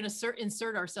when we were going to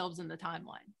insert ourselves in the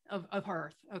timeline of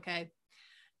Earth. Okay,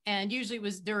 and usually it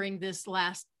was during this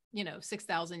last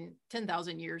 6,000,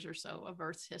 10,000 years or so of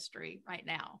Earth's history right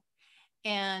now.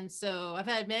 And so I've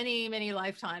had many, many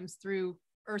lifetimes through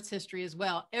Earth's history as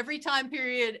well. Every time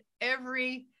period,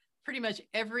 pretty much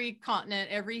every continent,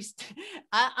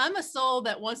 I'm a soul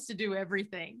that wants to do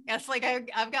everything. That's like,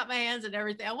 I've got my hands in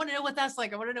everything. I want to know what that's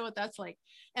like. I want to know what that's like.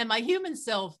 And my human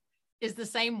self is the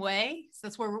same way. So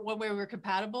that's one way we're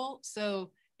compatible. So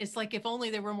it's like, if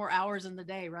only there were more hours in the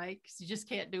day, right? Because you just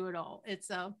can't do it all. It's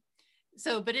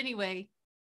but anyway,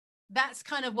 that's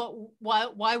kind of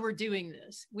why we're doing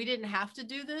this. We didn't have to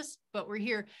do this, but we're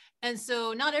here. And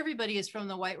so not everybody is from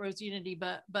the White Rose Unity,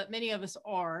 but many of us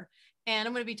are. And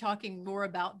I'm going to be talking more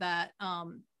about that,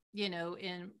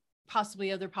 in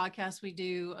possibly other podcasts we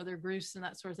do, other groups and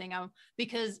that sort of thing.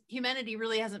 Because humanity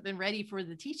really hasn't been ready for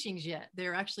the teachings yet.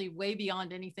 They're actually way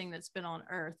beyond anything that's been on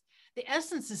Earth. The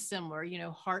essence is similar,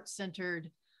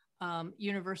 heart-centered,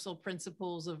 universal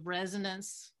principles of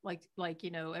resonance, like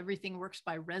everything works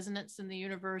by resonance in the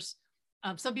universe.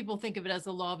 Some people think of it as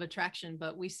the law of attraction,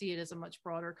 but we see it as a much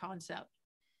broader concept.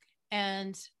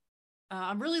 And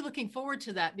I'm really looking forward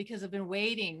to that because I've been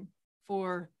waiting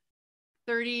for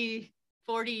 30,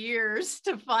 40 years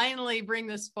to finally bring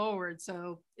this forward.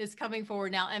 So it's coming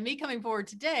forward now. And me coming forward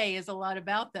today is a lot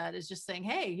about that, is just saying,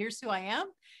 hey, here's who I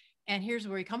am. And here's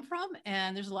where we come from.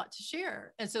 And there's a lot to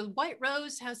share. And so white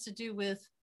rose has to do with,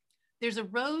 there's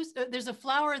a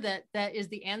flower that is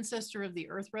the ancestor of the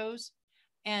earth rose.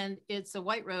 And it's a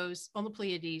white rose on the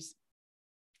Pleiades.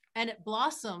 And it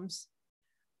blossoms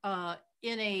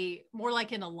more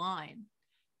like in a line.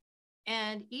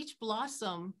 And each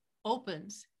blossom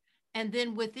opens. And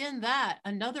then within that,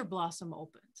 another blossom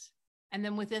opens. And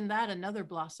then within that, another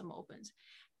blossom opens.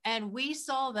 And we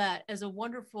saw that as a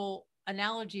wonderful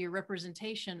analogy or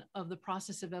representation of the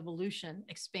process of evolution,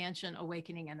 expansion,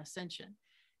 awakening, and ascension.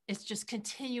 It's just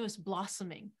continuous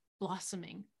blossoming,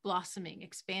 expanding.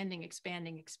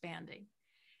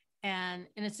 And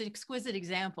it's an exquisite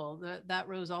example. That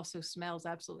rose also smells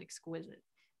absolutely exquisite.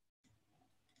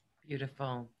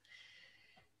 Beautiful.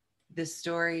 The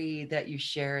story that you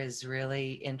share is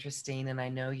really interesting, and I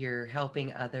know you're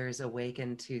helping others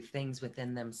awaken to things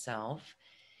within themselves.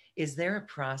 Is there a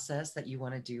process that you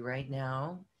want to do right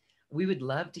now? We would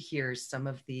love to hear some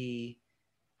of the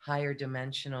higher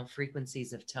dimensional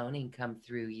frequencies of toning come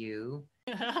through you.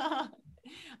 All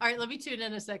right, let me tune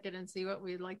in a second and see what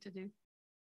we'd like to do.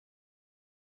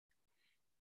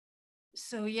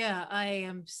 So yeah, I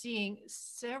am seeing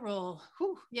several,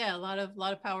 a lot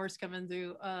of powers coming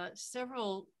through.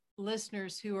 Several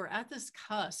listeners who are at this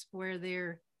cusp where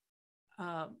they're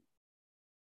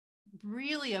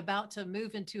really about to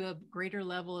move into a greater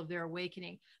level of their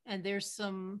awakening. And there's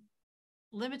some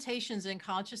limitations in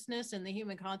consciousness and the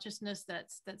human consciousness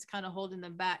that's kind of holding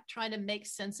them back, trying to make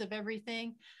sense of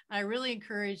everything. I really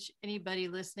encourage anybody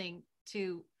listening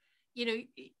to,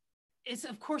 it's,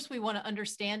 of course, we want to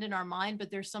understand in our mind,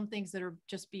 but there's some things that are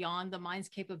just beyond the mind's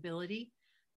capability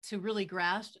to really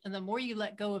grasp. And the more you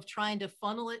let go of trying to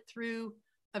funnel it through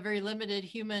a very limited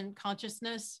human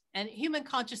consciousness, and human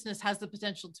consciousness has the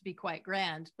potential to be quite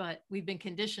grand, but we've been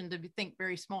conditioned to think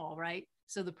very small, right?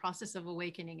 So the process of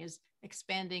awakening is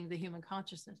expanding the human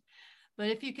consciousness. But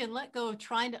if you can let go of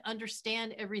trying to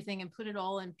understand everything and put it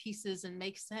all in pieces and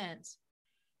make sense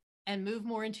and move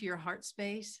more into your heart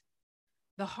space,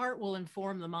 the heart will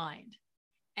inform the mind.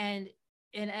 And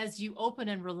as you open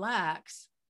and relax,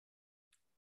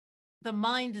 the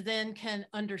mind then can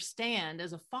understand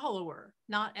as a follower,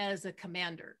 not as a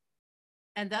commander.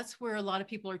 And that's where a lot of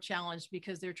people are challenged,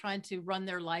 because they're trying to run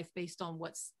their life based on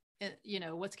what's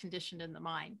conditioned in the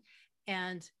mind.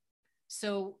 And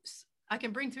so I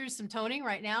can bring through some toning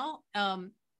right now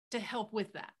to help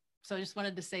with that. So I just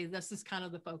wanted to say this is kind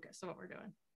of the focus of what we're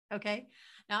doing. Okay.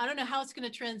 Now, I don't know how it's going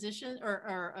to transition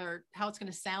or how it's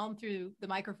going to sound through the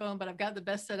microphone, but I've got the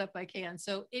best setup I can.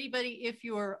 So anybody,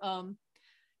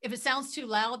 if it sounds too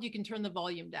loud, you can turn the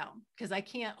volume down, because I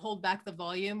can't hold back the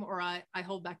volume, or I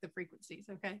hold back the frequencies.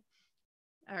 Okay.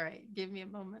 All right. Give me a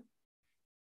moment.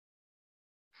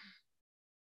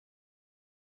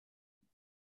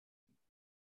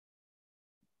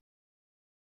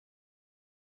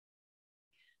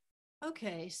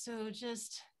 Okay. So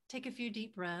just take a few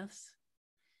deep breaths.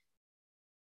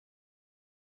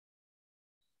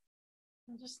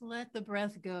 And just let the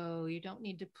breath go. You don't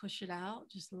need to push it out.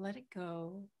 Just let it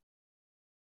go.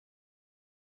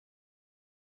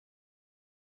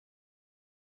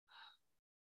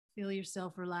 Feel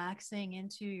yourself relaxing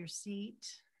into your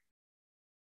seat.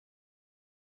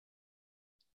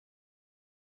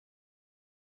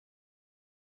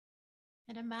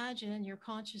 And imagine your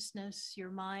consciousness, your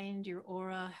mind, your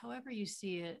aura, however you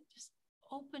see it, just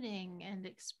opening and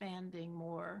expanding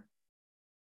more,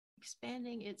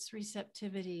 expanding its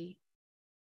receptivity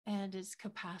and its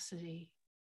capacity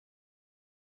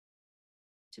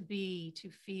to be, to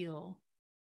feel,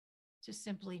 to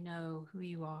simply know who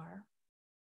you are.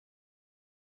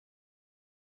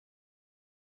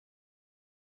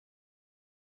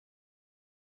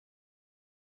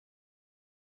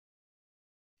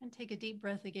 And take a deep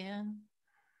breath again.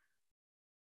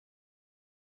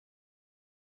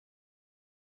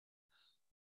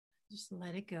 Just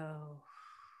let it go.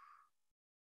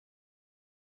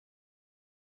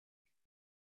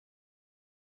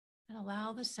 And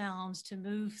allow the sounds to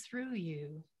move through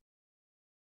you,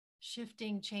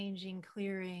 shifting, changing,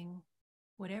 clearing,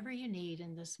 whatever you need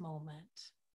in this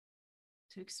moment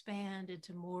to expand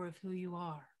into more of who you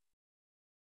are,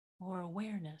 more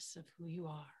awareness of who you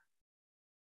are.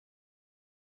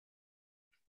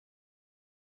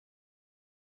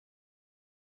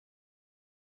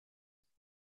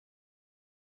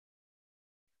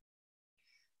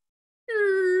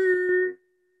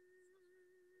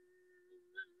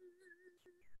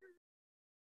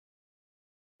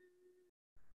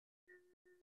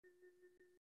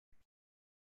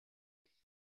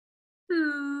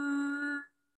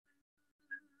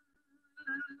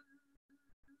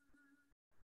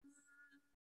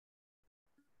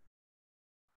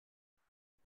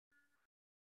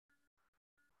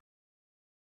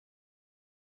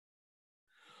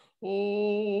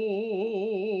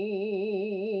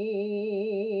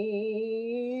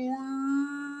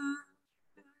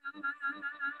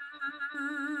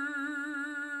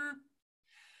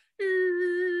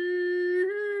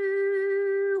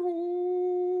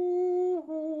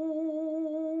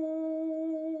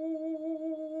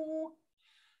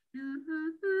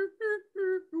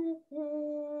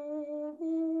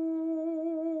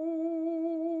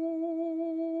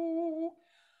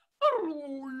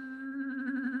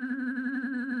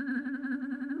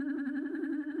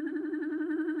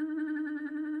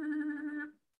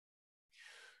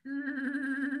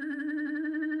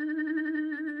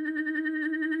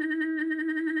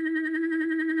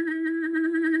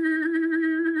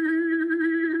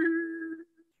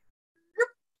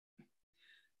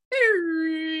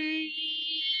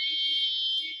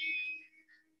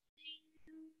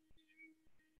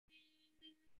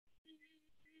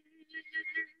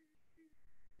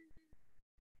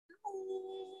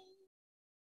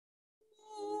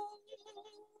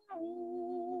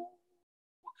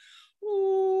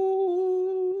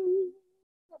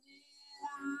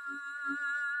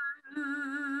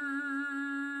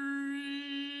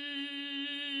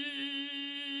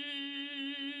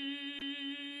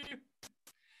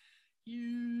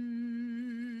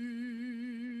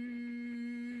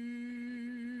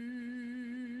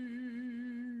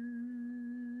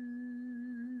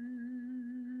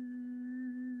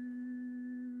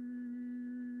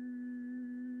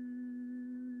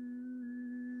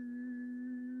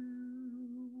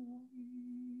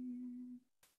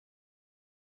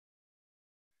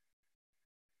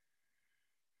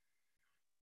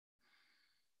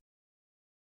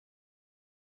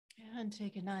 And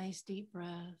take a nice deep breath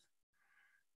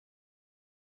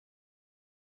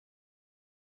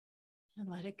and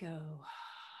let it go.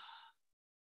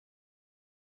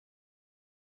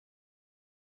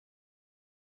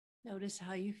 Notice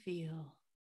how you feel.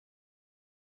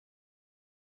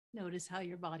 Notice how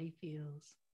your body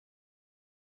feels.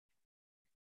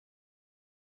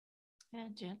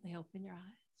 And gently open your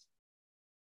eyes.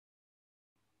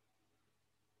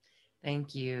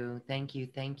 Thank you. Thank you.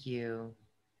 Thank you.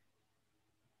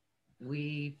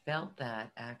 We felt that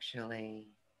actually.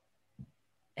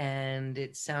 And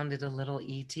it sounded a little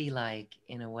ET like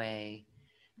in a way.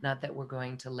 Not that we're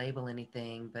going to label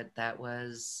anything, but that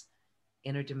was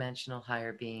interdimensional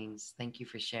higher beings. Thank you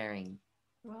for sharing.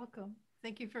 You're welcome.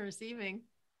 Thank you for receiving.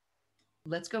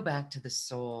 Let's go back to the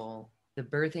soul, the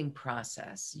birthing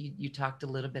process. You talked a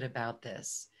little bit about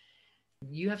this.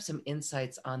 You have some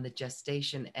insights on the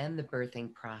gestation and the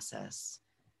birthing process,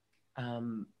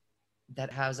 that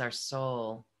has our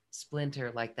soul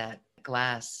splinter like that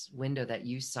glass window that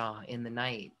you saw in the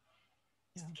night.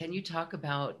 Yeah. Can you talk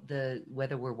about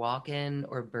whether we're walk-in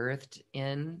or birthed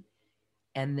in,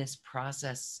 and this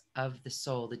process of the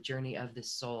soul, the journey of the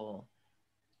soul?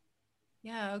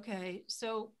 Yeah, okay.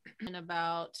 So in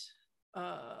about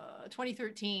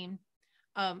 2013,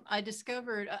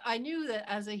 I knew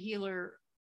that as a healer,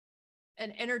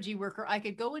 an energy worker, I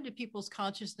could go into people's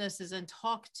consciousnesses and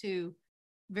talk to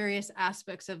various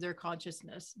aspects of their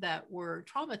consciousness that were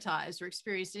traumatized or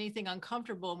experienced anything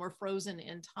uncomfortable and were frozen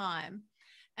in time.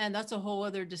 And that's a whole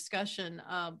other discussion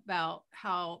about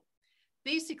how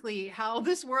basically how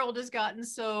this world has gotten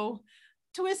so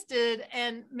twisted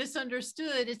and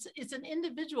misunderstood. It's an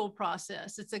individual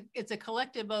process. It's a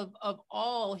collective of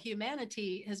all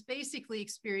humanity has basically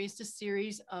experienced a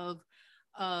series of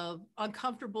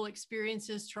uncomfortable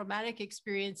experiences, traumatic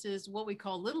experiences, what we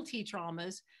call little t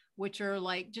traumas, which are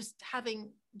like just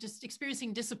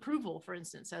experiencing disapproval, for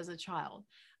instance, as a child,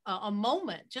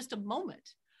 just a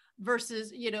moment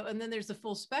versus, and then there's the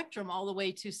full spectrum all the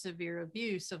way to severe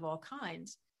abuse of all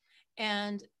kinds.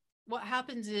 And what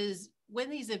happens is when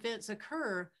these events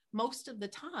occur, most of the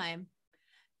time,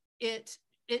 it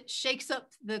shakes up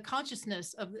the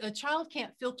consciousness of a child.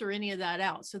 Can't filter any of that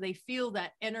out, so they feel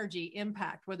that energy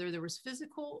impact, whether there was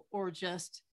physical or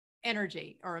just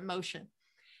energy or emotion,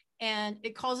 and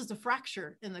it causes a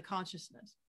fracture in the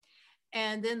consciousness.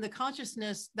 And then the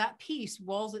consciousness, that piece,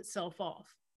 walls itself off.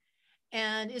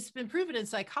 And it's been proven in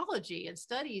psychology and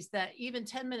studies that even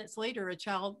 10 minutes later, a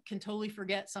child can totally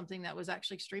forget something that was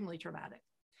actually extremely traumatic.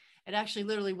 It actually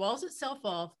literally walls itself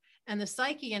off, and the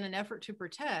psyche, in an effort to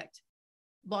protect,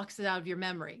 blocks it out of your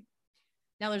memory.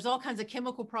 Now, there's all kinds of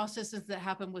chemical processes that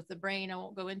happen with the brain. I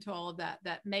won't go into all of that,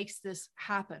 that makes this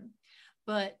happen.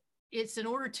 But it's in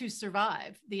order to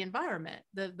survive the environment.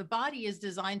 The body is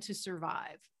designed to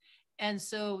survive. And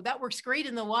so that works great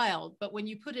in the wild. But when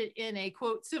you put it in a,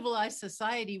 quote, civilized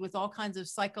society with all kinds of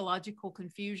psychological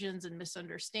confusions and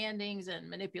misunderstandings and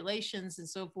manipulations and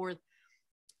so forth,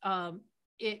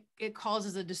 it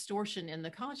causes a distortion in the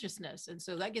consciousness. And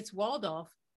so that gets walled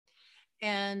off.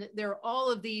 And there are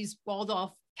all of these walled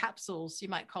off capsules, you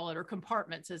might call it, or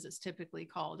compartments, as it's typically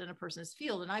called in a person's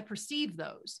field. And I perceive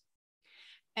those.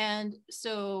 And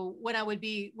so when I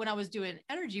was doing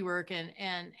energy work and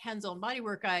hands-on body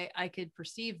work, I could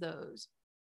perceive those.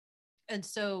 And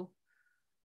so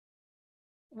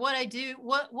what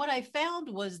I found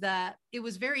was that it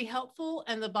was very helpful,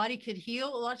 and the body could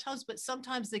heal a lot of times, but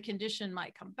sometimes the condition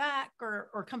might come back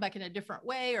or come back in a different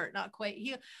way, or not quite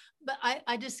heal. But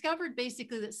I discovered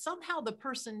basically that somehow the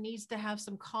person needs to have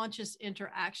some conscious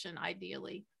interaction,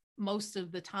 ideally, most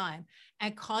of the time,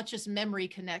 and conscious memory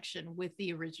connection with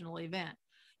the original event.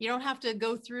 You don't have to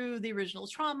go through the original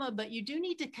trauma, but you do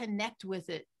need to connect with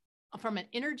it from an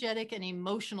energetic and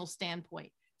emotional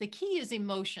standpoint. The key is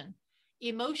emotion.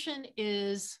 Emotion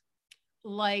is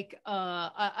like,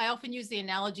 I often use the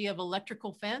analogy of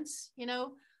electrical fence. You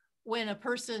know, when a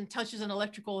person touches an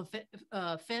electrical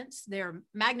fence, they're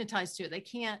magnetized to it. They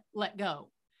can't let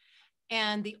go.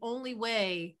 And the only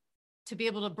way to be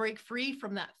able to break free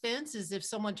from that fence is if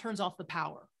someone turns off the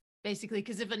power, basically,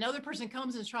 because if another person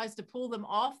comes and tries to pull them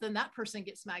off, then that person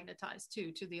gets magnetized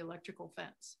too, to the electrical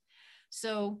fence.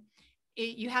 So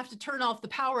you have to turn off the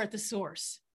power at the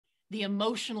source, the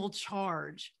emotional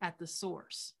charge at the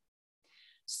source.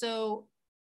 So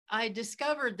I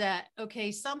discovered that,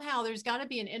 okay, somehow there's got to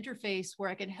be an interface where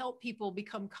I can help people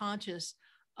become conscious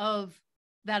of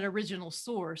that original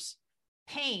source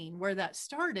pain, where that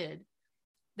started,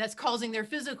 that's causing their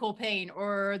physical pain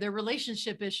or their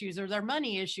relationship issues or their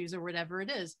money issues or whatever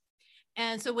it is.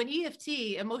 And so when EFT,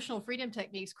 emotional freedom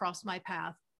techniques, crossed my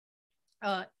path,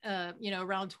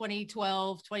 around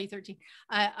 2012, 2013,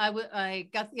 I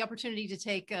got the opportunity to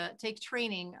take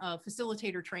training,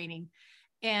 facilitator training.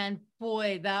 And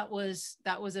boy, that was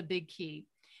a big key.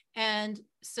 And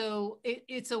so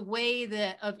it's a way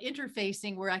of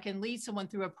interfacing where I can lead someone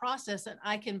through a process and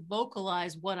I can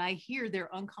vocalize what I hear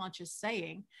their unconscious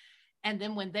saying. And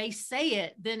then when they say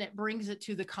it, then it brings it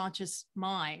to the conscious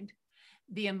mind.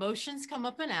 The emotions come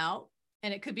up and out,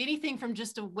 and it could be anything from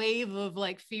just a wave of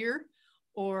like fear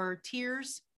or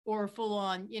tears or full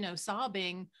on,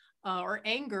 sobbing or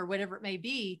anger, whatever it may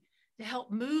be, to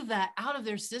help move that out of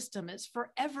their system. It's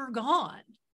forever gone.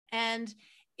 And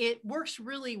it works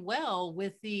really well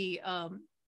with the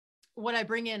what I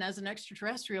bring in as an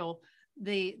extraterrestrial,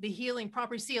 the healing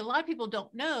properties. See, a lot of people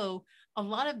don't know a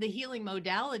lot of the healing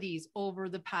modalities over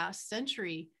the past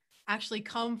century actually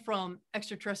come from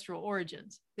extraterrestrial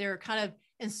origins. They're kind of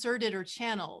inserted or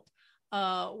channeled.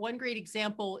 One great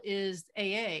example is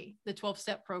AA, the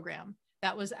 12-step program,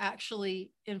 that was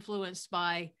actually influenced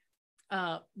by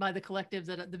the collectives,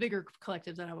 the bigger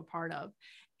collectives that I'm a part of.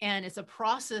 And it's a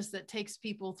process that takes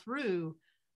people through,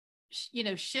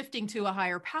 shifting to a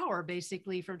higher power,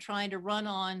 basically, from trying to run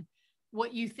on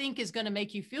what you think is going to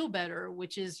make you feel better,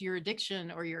 which is your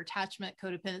addiction or your attachment,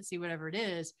 codependency, whatever it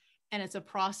is. And it's a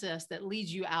process that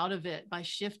leads you out of it by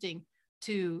shifting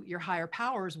to your higher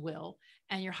power's will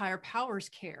and your higher power's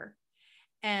care.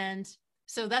 And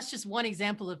so that's just one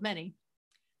example of many.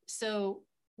 So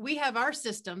we have our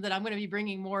system that I'm going to be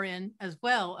bringing more in as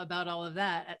well about all of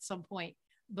that at some point.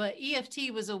 But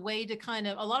EFT was a way to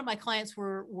a lot of my clients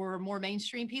were more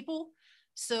mainstream people.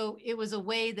 So it was a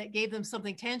way that gave them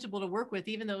something tangible to work with,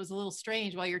 even though it was a little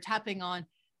strange while you're tapping on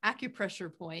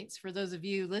acupressure points. For those of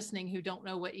you listening who don't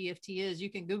know what EFT is, you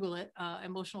can Google it,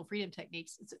 emotional freedom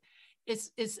techniques.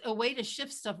 It's a way to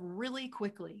shift stuff really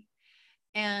quickly.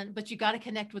 But you got to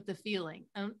connect with the feeling.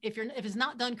 If it's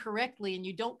not done correctly and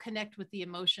you don't connect with the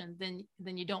emotion,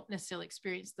 then you don't necessarily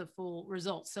experience the full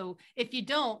result. So if you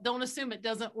don't assume it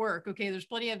doesn't work. Okay. There's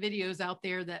plenty of videos out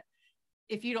there that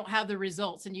if you don't have the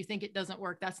results and you think it doesn't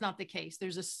work. That's not the case.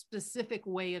 There's a specific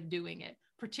way of doing it,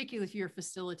 particularly if you're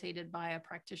facilitated by a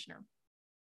practitioner.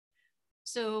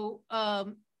 So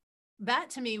that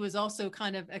to me was also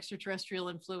kind of extraterrestrial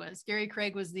influence. Gary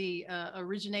Craig was the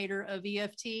originator of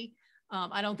EFT.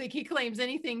 I don't think he claims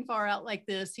anything far out like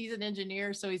this. He's an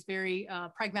engineer, so he's very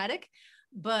pragmatic,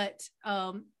 but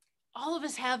all of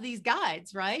us have these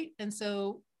guides, right? And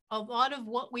so a lot of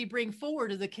what we bring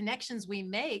forward are the connections we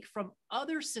make from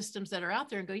other systems that are out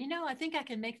there and go, I think I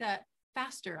can make that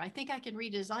faster. I think I can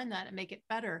redesign that and make it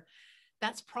better.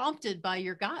 That's prompted by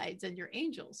your guides and your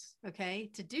angels, okay,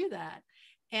 to do that.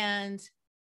 And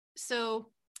so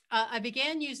I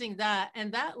began using that,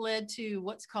 and that led to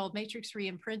what's called matrix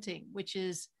reimprinting, which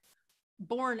is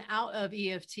born out of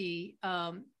EFT.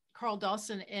 Carl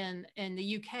Dawson in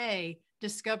the UK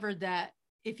discovered that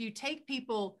if you take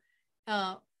people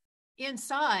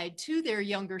inside to their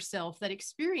younger self that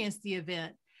experienced the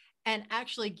event and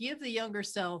actually give the younger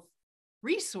self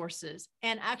resources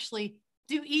and actually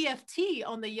do EFT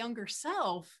on the younger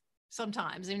self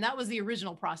sometimes, and that was the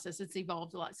original process. It's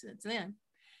evolved a lot since then.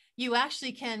 You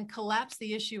actually can collapse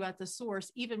the issue at the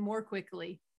source even more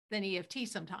quickly than EFT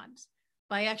sometimes.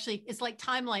 By actually, it's like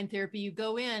timeline therapy. You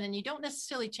go in and you don't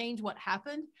necessarily change what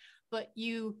happened, but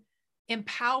you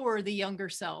empower the younger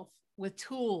self with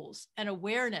tools and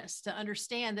awareness to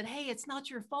understand that, hey, it's not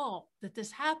your fault that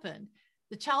this happened.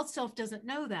 The child self doesn't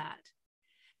know that.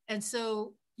 And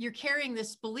so you're carrying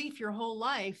this belief your whole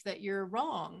life that you're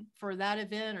wrong for that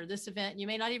event or this event. You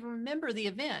may not even remember the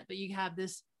event, but you have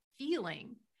this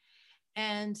feeling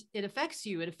and it affects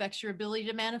you. It affects your ability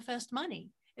to manifest money.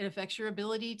 It affects your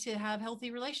ability to have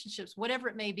healthy relationships, whatever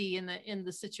it may be in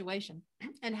the situation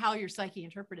and how your psyche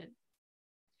interpreted.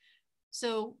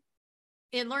 So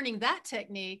in learning that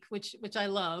technique, which I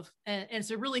love, and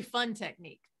it's a really fun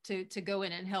technique to go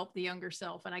in and help the younger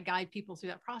self. And I guide people through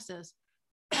that process.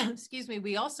 Excuse me.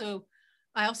 I also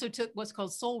took what's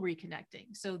called soul reconnecting.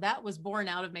 So that was born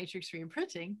out of matrix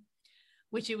reimprinting,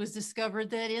 which it was discovered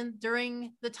that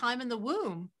during the time in the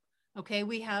womb, okay,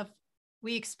 we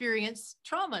experience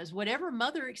traumas, whatever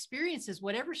mother experiences,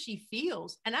 whatever she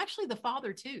feels, and actually the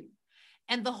father too.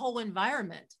 And the whole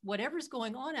environment, whatever's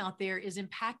going on out there is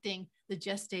impacting the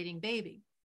gestating baby.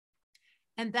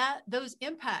 And those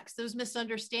impacts, those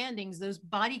misunderstandings, those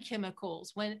body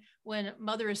chemicals, when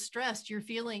mother is stressed, you're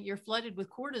flooded with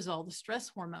cortisol, the stress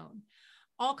hormone,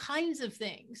 all kinds of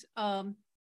things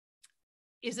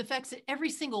is affects at every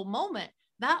single moment.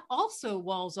 That also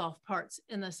walls off parts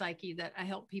in the psyche that I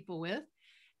help people with.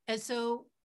 And so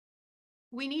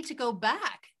we need to go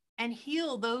back and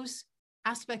heal those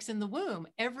aspects in the womb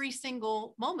every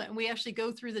single moment. And we actually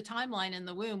go through the timeline in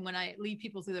the womb. When I lead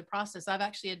people through the process, I've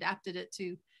actually adapted it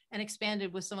to and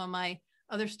expanded with some of my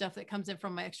other stuff that comes in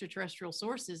from my extraterrestrial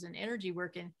sources and energy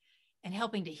work and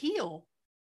helping to heal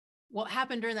what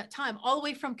happened during that time, all the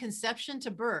way from conception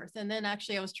to birth. And then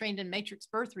actually I was trained in matrix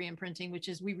birth reimprinting, which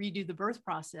is we redo the birth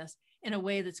process in a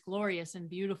way that's glorious and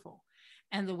beautiful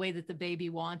and the way that the baby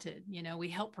wanted. We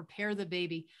help prepare the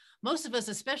baby. Most of us,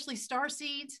 especially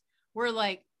starseeds, we're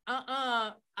like,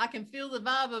 I can feel the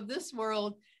vibe of this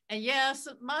world. And yes,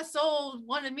 my soul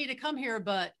wanted me to come here,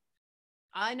 but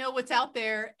I know what's out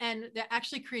there. And that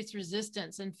actually creates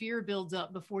resistance and fear builds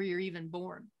up before you're even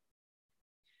born.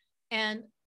 And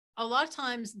a lot of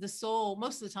times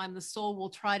most of the time, the soul will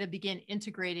try to begin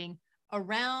integrating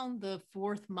around the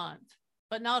 4th month,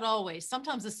 but not always.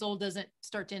 Sometimes the soul doesn't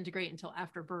start to integrate until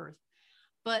after birth,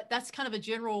 but that's kind of a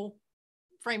general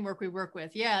framework we work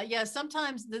with. Yeah.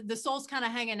 Sometimes the soul's kind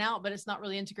of hanging out, but it's not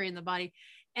really integrating the body.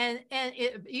 And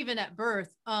even at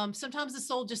birth, sometimes the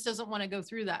soul just doesn't want to go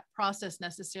through that process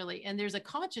necessarily. And there's a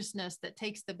consciousness that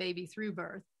takes the baby through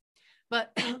birth.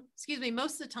 But excuse me,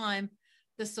 most of the time,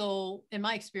 the soul, in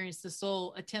my experience, the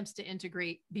soul attempts to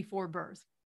integrate before birth.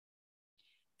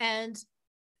 And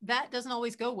that doesn't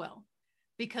always go well,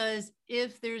 because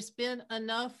if there's been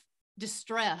enough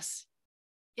distress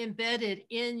embedded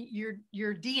in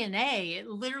your DNA, it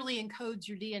literally encodes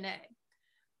your DNA.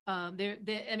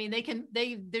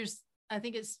 There's, I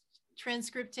think it's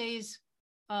transcriptase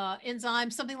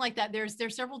enzyme, something like that.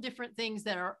 There's several different things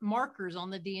that are markers on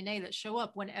the DNA that show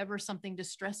up whenever something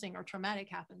distressing or traumatic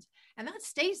happens. And that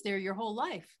stays there your whole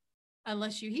life,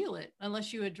 unless you heal it,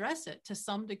 unless you address it to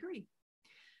some degree.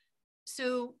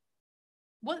 So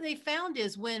what they found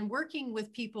is when working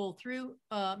with people through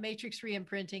matrix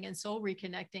reimprinting and soul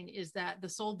reconnecting is that the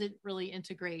soul didn't really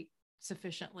integrate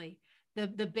sufficiently.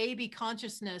 The baby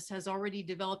consciousness has already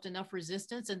developed enough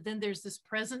resistance, and then there's this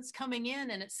presence coming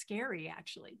in, and it's scary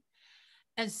actually.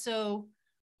 And so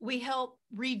we help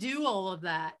redo all of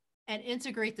that and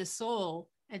integrate the soul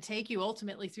and take you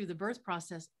ultimately through the birth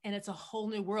process. And it's a whole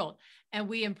new world. And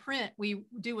we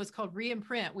do what's called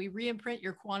re-imprint. We re-imprint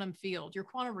your quantum field, your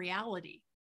quantum reality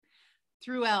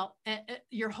throughout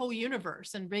your whole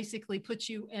universe, and basically puts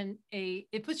you in a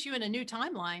new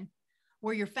timeline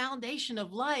where your foundation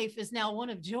of life is now one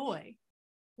of joy,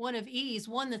 one of ease,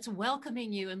 one that's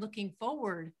welcoming you and looking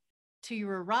forward to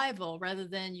your arrival, rather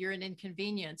than you're an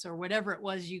inconvenience or whatever it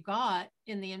was you got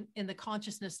in the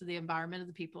consciousness of the environment of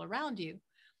the people around you.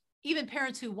 Even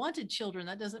parents who wanted children,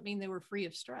 that doesn't mean they were free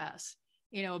of stress,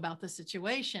 about the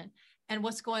situation and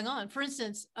what's going on. For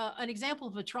instance, an example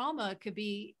of a trauma could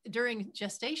be during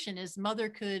gestation is mother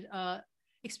could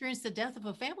experience the death of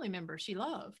a family member she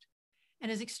loved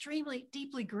and is extremely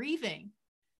deeply grieving.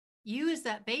 You, as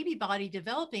that baby body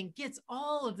developing, gets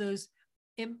all of those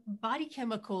body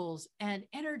chemicals and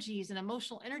energies and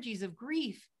emotional energies of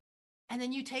grief. And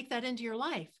then you take that into your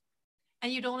life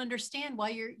and you don't understand why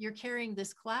you're carrying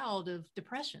this cloud of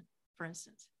depression, for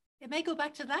instance. It may go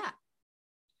back to that.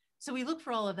 So we look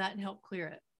for all of that and help clear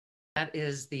it. That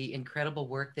is the incredible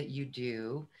work that you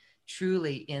do,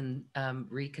 truly, in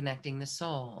reconnecting the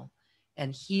soul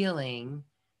and healing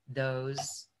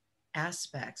those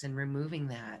aspects and removing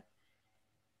that.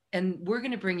 And we're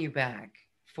going to bring you back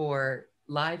for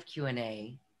live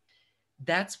Q&A.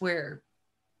 That's where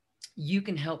you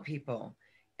can help people,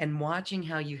 and watching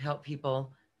how you help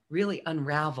people really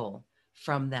unravel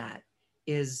from that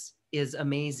is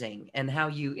amazing, and how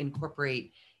you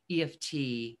incorporate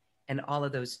EFT and all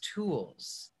of those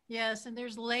tools. Yes, and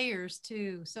there's layers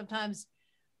too. Sometimes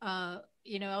I'll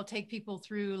take people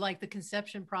through like the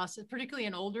conception process, particularly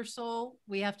an older soul.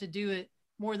 We have to do it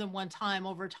more than one time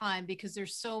over time because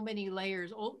there's so many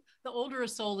layers. The older a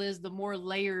soul is, the more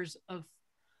layers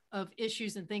of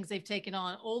issues and things they've taken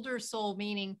on. Older soul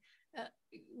meaning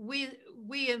we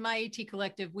in my AT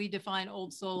collective, we define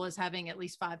old soul as having at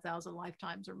least 5,000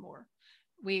 lifetimes or more.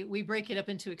 We break it up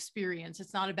into experience.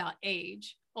 It's not about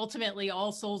age. Ultimately,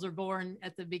 all souls are born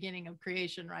at the beginning of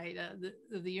creation, right?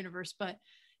 The universe, but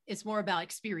it's more about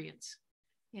experience,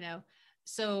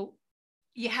 So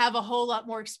you have a whole lot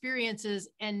more experiences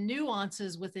and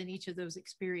nuances within each of those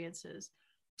experiences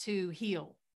to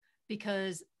heal,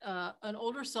 because an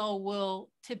older soul will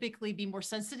typically be more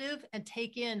sensitive and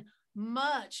take in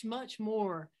much, much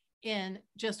more in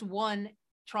just one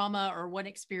trauma or one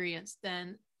experience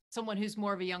than someone who's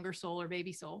more of a younger soul or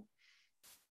baby soul.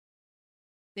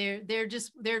 They're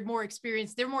more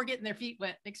experienced. They're more getting their feet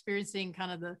wet, experiencing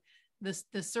kind of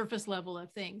the surface level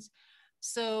of things.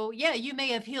 So yeah, you may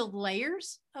have healed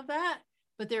layers of that,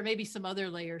 but there may be some other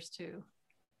layers too.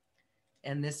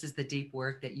 And this is the deep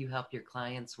work that you help your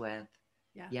clients with.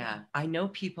 Yeah. I know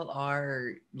people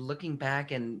are looking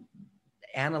back and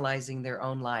analyzing their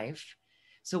own life.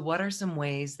 So what are some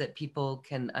ways that people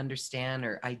can understand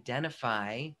or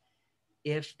identify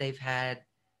if they've had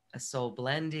a soul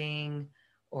blending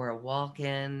or a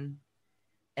walk-in,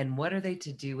 and what are they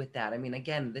to do with that? I mean,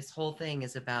 again, this whole thing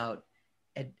is about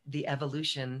the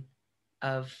evolution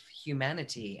of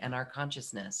humanity and our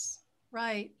consciousness.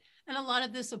 Right. And a lot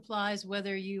of this applies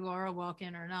whether you are a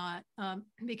walk-in or not,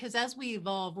 because as we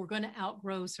evolve, we're going to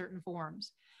outgrow certain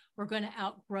forms. We're going to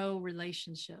outgrow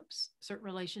certain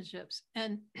relationships.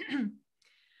 And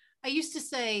I used to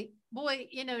say, boy,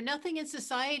 nothing in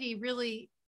society really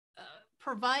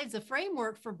provides a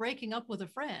framework for breaking up with a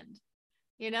friend.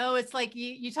 It's like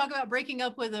you talk about breaking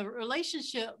up with a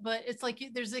relationship, but it's like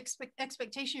there's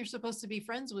expectation you're supposed to be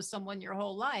friends with someone your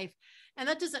whole life. And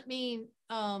that doesn't mean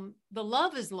the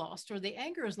love is lost or the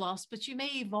anger is lost, but you may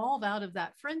evolve out of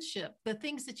that friendship. The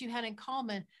things that you had in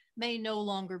common may no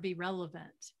longer be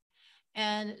relevant.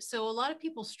 And so a lot of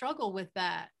people struggle with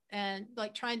that, and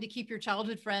like trying to keep your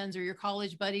childhood friends or your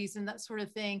college buddies and that sort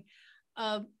of thing.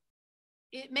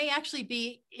 It may actually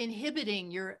be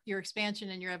inhibiting your expansion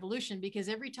and your evolution, because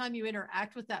every time you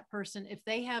interact with that person, if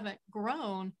they haven't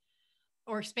grown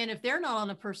or expanded, if they're not on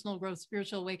a personal growth,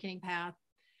 spiritual awakening path,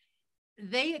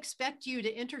 they expect you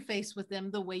to interface with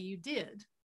them the way you did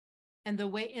and the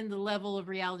way in the level of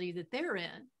reality that they're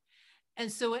in. And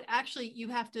so it actually, you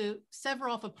have to sever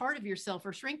off a part of yourself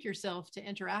or shrink yourself to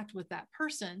interact with that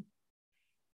person.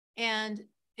 And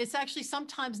it's actually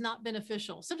sometimes not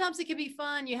beneficial. Sometimes it can be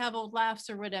fun. You have old laughs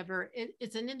or whatever.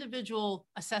 It's an individual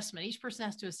assessment. Each person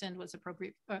has to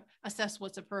assess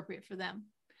what's appropriate for them.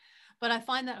 But I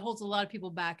find that holds a lot of people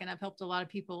back. And I've helped a lot of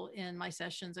people in my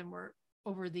sessions, and we're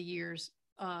over the years,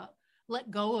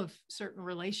 let go of certain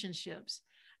relationships.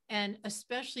 And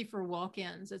especially for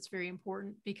walk-ins, it's very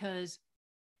important, because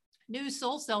new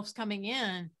soul selves coming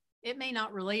in, it may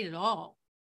not relate at all.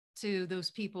 to those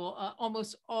people.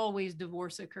 Almost always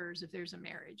divorce occurs if there's a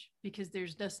marriage, because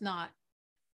there's just not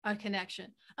a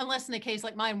connection, unless in a case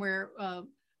like mine where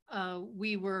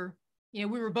we were, we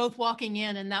were both walking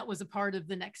in, and that was a part of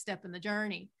the next step in the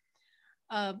journey.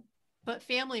 But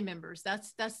family members,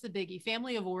 that's the biggie.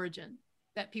 Family of origin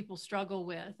that people struggle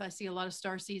with. I see a lot of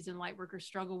starseeds and light workers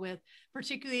struggle with,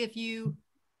 particularly if you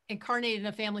incarnate in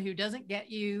a family who doesn't get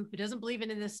you, who doesn't believe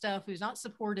in any of this stuff, who's not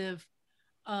supportive.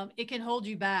 It can hold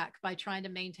you back by trying to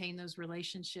maintain those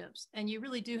relationships. And you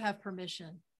really do have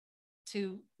permission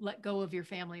to let go of your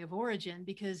family of origin,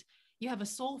 because you have a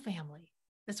soul family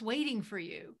that's waiting for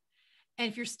you. And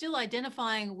if you're still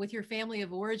identifying with your family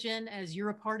of origin as you're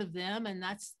a part of them, and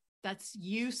that's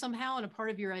you somehow and a part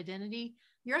of your identity,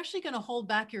 you're actually going to hold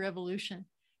back your evolution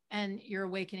and your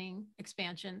awakening,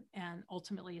 expansion, and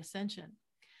ultimately ascension.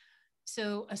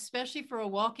 So especially for a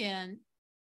walk-in,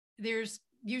 there's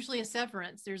usually a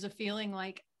severance. There's a feeling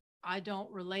like, I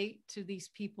don't relate to these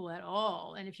people at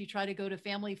all. And if you try to go to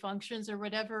family functions or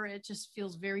whatever, it just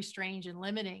feels very strange and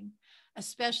limiting.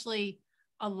 Especially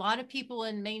a lot of people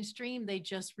in mainstream, they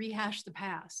just rehash the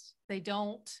past. They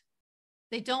don't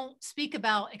speak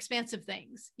about expansive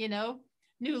things,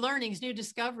 new learnings, new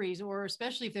discoveries, or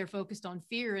especially if they're focused on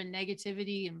fear and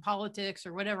negativity and politics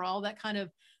or whatever, all that kind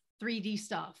of 3D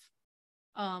stuff.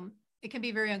 It can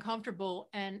be very uncomfortable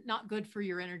and not good for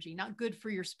your energy, not good for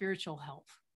your spiritual health,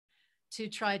 to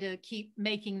try to keep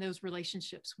making those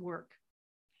relationships work.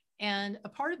 And a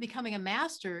part of becoming a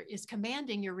master is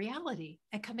commanding your reality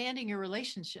and commanding your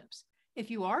relationships.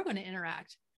 If you are going to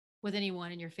interact with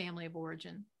anyone in your family of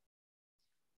origin,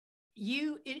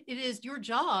 it is your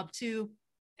job to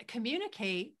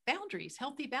communicate boundaries,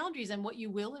 healthy boundaries, and what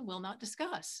you will and will not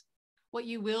discuss, what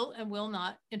you will and will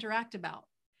not interact about.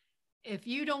 If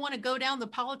you don't want to go down the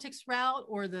politics route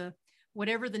or the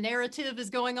whatever the narrative is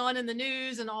going on in the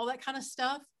news and all that kind of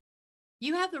stuff,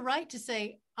 you have the right to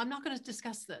say, I'm not going to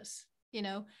discuss this,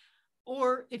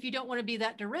 or if you don't want to be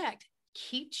that direct,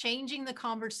 keep changing the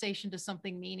conversation to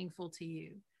something meaningful to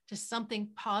you, to something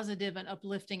positive and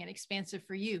uplifting and expansive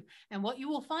for you. And what you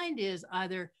will find is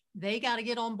either they got to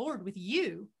get on board with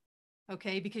you,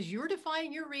 okay, because you're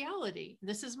defining your reality.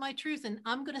 This is my truth, and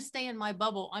I'm going to stay in my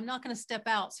bubble. I'm not going to step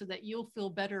out so that you'll feel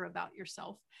better about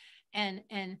yourself. And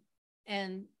in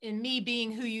me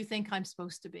being who you think I'm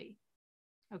supposed to be.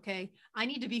 Okay. I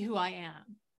need to be who I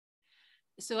am.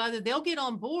 So either they'll get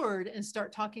on board and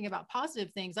start talking about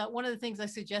positive things. One of the things I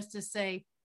suggest is say,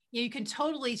 you can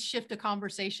totally shift a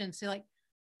conversation. Say like,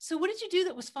 so what did you do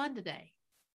that was fun today?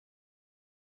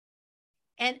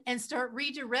 And start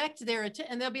redirect their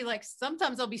attention. And they'll be like,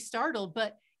 sometimes they'll be startled,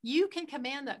 but you can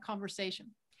command that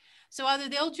conversation. So either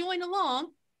they'll join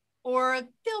along or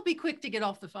they'll be quick to get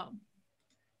off the phone,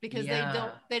 because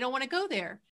they don't want to go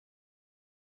there.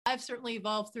 I've certainly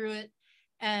evolved through it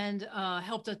and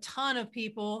helped a ton of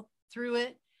people through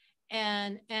it.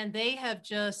 And they have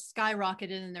just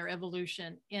skyrocketed in their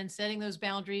evolution in setting those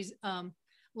boundaries,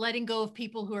 letting go of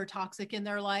people who are toxic in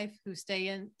their life, who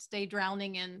stay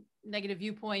drowning in negative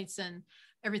viewpoints and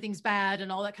everything's bad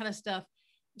and all that kind of stuff.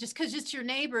 Just because it's your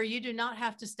neighbor, you do not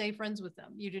have to stay friends with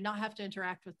them. You do not have to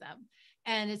interact with them.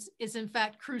 And it's in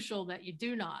fact crucial that you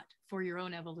do not, for your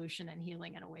own evolution and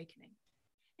healing and awakening.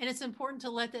 And it's important to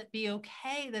let that be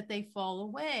okay, that they fall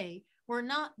away.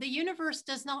 The universe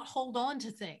does not hold on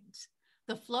to things.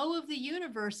 The flow of the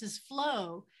universe is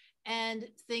flow, and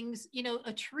things,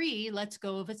 a tree lets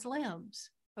go of its limbs.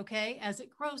 Okay. As it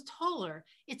grows taller,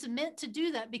 it's meant to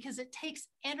do that because it takes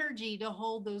energy to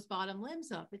hold those bottom limbs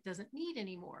up. It doesn't need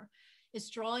anymore. It's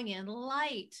drawing in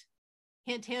light.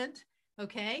 Hint, hint.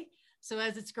 Okay. So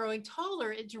as it's growing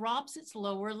taller, it drops its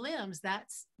lower limbs. That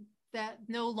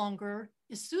no longer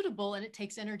is suitable, and it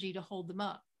takes energy to hold them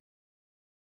up.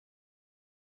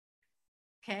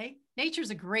 Okay. Nature's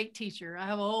a great teacher. I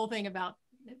have a whole thing about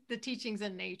the teachings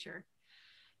in nature.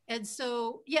 And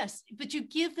so, yes, but you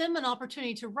give them an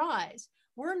opportunity to rise.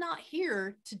 We're not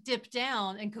here to dip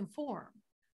down and conform.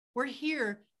 We're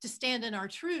here to stand in our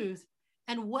truth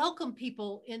and welcome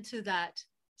people into that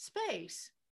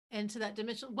space, into that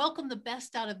dimension, welcome the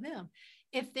best out of them.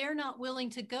 If they're not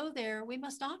willing to go there, we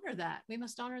must honor that. We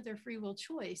must honor their free will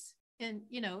choice in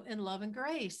love and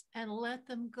grace, and let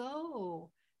them go.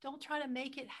 Don't try to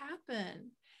make it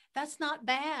happen. That's not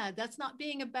bad. That's not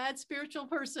being a bad spiritual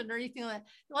person or anything like that.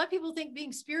 A lot of people think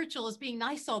being spiritual is being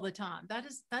nice all the time. That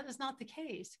is not the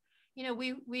case.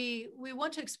 We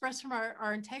want to express from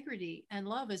our integrity and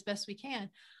love as best we can.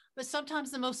 But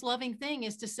sometimes the most loving thing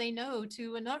is to say no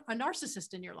to a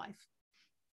narcissist in your life,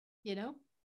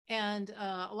 And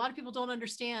a lot of people don't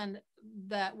understand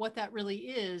that what that really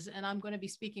is. And I'm going to be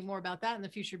speaking more about that in the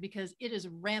future because it is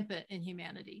rampant in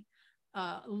humanity.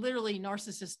 Literally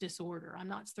narcissist disorder. I'm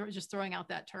not just throwing out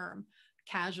that term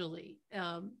casually.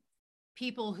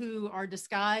 People who are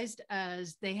disguised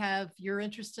as they have your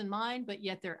interest in mind, but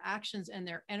yet their actions and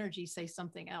their energy say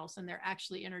something else, and they're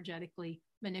actually energetically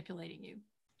manipulating you.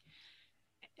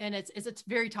 And it's a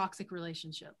very toxic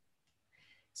relationship.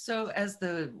 So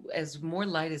as more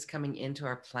light is coming into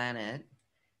our planet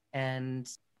and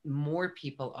more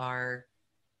people are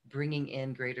bringing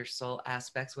in greater soul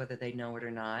aspects, whether they know it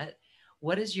or not,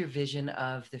 what is your vision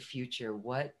of the future?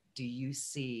 What do you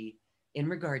see in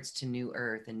regards to new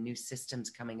earth and new systems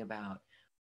coming about?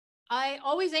 I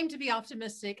always aim to be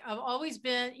optimistic. I've always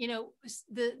been, you know,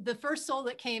 the first soul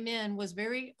that came in was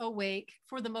very awake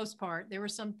for the most part. There were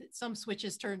some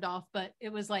switches turned off, but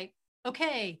it was like,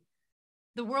 okay,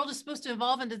 the world is supposed to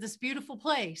evolve into this beautiful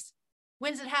place.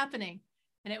 When's it happening?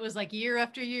 And it was like year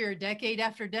after year, decade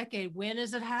after decade. When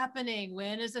is it happening?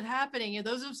 When is it happening? And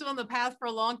those of us on the path for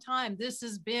a long time, this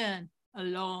has been a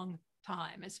long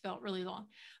time. It's felt really long.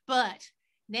 But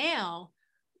now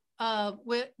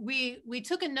we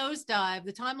took a nosedive.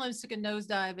 The timelines took a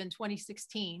nosedive in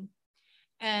 2016,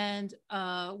 and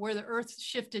where the Earth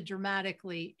shifted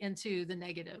dramatically into the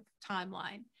negative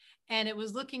timeline. And it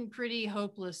was looking pretty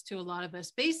hopeless to a lot of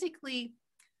us. Basically,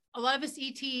 a lot of us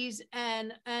ETs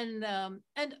and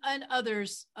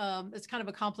others. It's kind of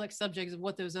a complex subject of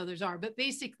what those others are. But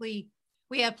basically,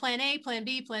 we have Plan A, Plan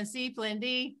B, Plan C, Plan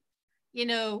D. You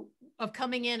know, of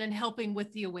coming in and helping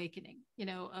with the awakening, you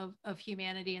know, of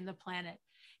humanity and the planet.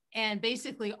 And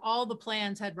basically, all the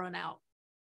plans had run out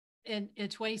in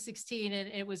 2016, and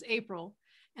it was April,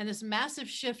 and this massive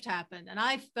shift happened, and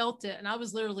I felt it, and I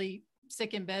was literally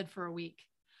sick in bed for a week,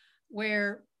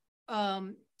 where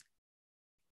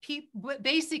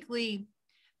basically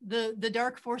the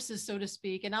dark forces, so to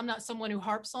speak, and I'm not someone who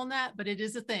harps on that, but it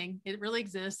is a thing. It really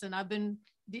exists, and I've been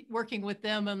working with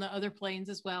them on the other planes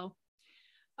as well.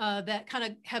 That kind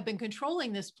of have been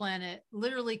controlling this planet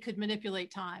literally could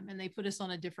manipulate time, and they put us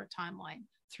on a different timeline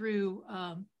through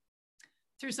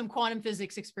some quantum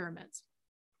physics experiments.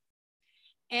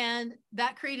 And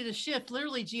that created a shift.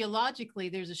 Literally geologically,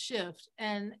 there's a shift,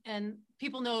 and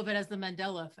people know of it as the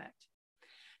Mandela effect.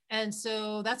 And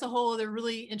so that's a whole other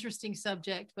really interesting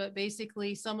subject. But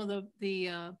basically, some of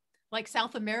the like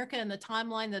South America and the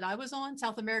timeline that I was on,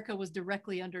 South America was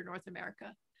directly under North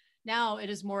America. Now it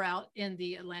is more out in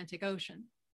the Atlantic Ocean.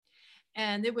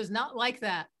 And it was not like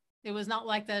that. It was not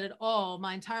like that at all.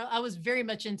 I was very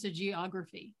much into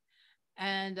geography.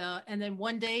 And then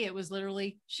one day it was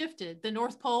literally shifted. The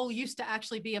North Pole used to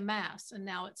actually be a mass, and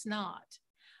now it's not.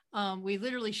 We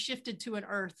literally shifted to an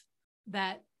Earth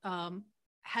that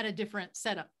had a different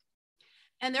setup.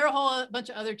 And there are a whole bunch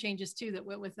of other changes too that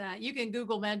went with that. You can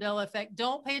Google Mandela effect.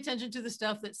 Don't pay attention to the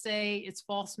stuff that say it's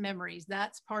false memories.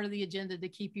 That's part of the agenda to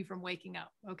keep you from waking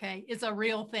up. Okay. It's a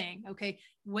real thing. Okay.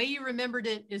 The way you remembered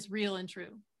it is real and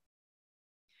true.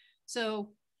 So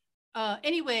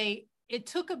anyway, it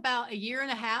took about a year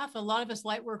and a half. A lot of us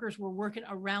light workers were working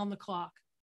around the clock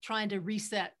trying to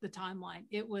reset the timeline.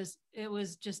 It was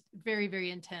just very, very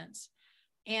intense.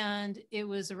 And it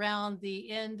was around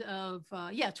the end of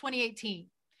 2018,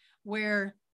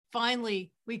 where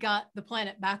finally we got the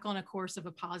planet back on a course of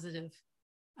a positive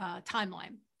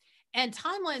timeline. And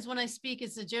timelines, when I speak,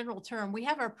 it's a general term. We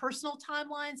have our personal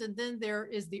timelines, and then there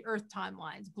is the Earth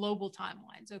timelines, global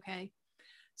timelines. Okay,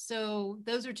 so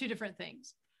those are two different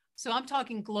things. So I'm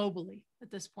talking globally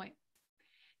at this point.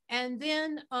 And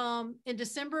then in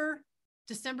December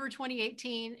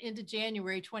 2018 into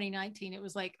January 2019, it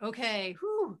was like, okay,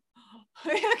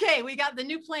 okay, we got the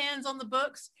new plans on the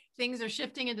books. Things are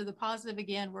shifting into the positive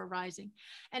again. We're rising.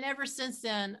 And ever since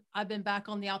then, I've been back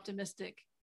on the optimistic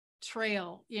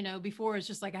trail. You know, before it's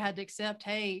just like I had to accept,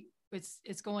 hey,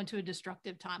 it's going to a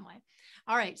destructive timeline.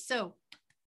 All right. So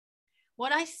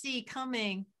what I see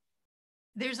coming,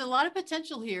 there's a lot of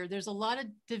potential here. There's a lot of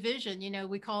division. You know,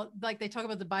 we call it, like they talk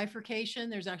about the bifurcation.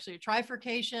 There's actually a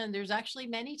trifurcation. There's actually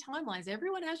many timelines.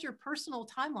 Everyone has your personal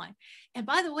timeline. And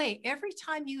by the way, every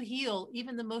time you heal,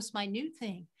 even the most minute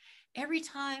thing, every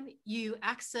time you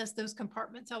access those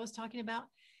compartments I was talking about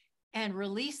and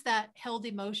release that held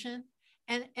emotion.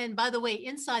 And by the way,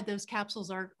 inside those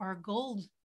capsules are gold.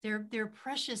 They're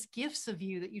precious gifts of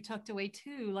you that you tucked away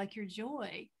too, like your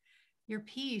joy, your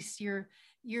peace, your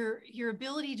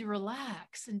ability to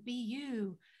relax and be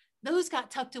you. Those got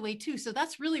tucked away too. So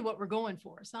that's really what we're going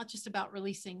for. It's not just about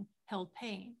releasing held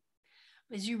pain.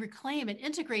 As you reclaim and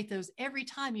integrate those every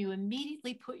time, you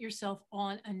immediately put yourself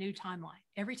on a new timeline.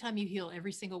 Every time you heal,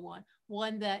 every single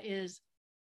one that is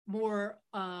more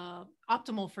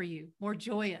optimal for you, more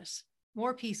joyous,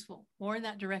 more peaceful, more in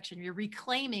that direction. You're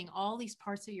reclaiming all these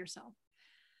parts of yourself.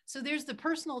 So there's the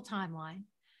personal timeline.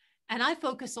 And I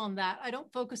focus on that. I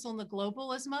don't focus on the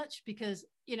global as much because,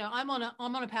 you know, I'm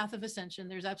on a path of ascension.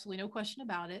 There's absolutely no question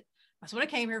about it. That's what I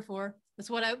came here for. That's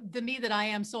what the me that I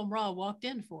am, Som Ra, walked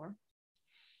in for.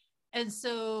 And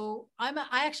so I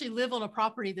actually live on a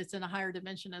property that's in a higher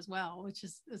dimension as well, which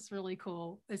is, it's really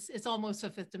cool. It's almost a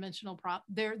fifth dimensional prop.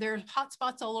 There's hot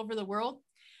spots all over the world.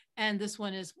 And this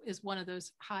one is one of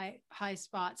those high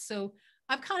spots. So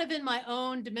I'm kind of in my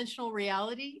own dimensional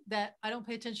reality that I don't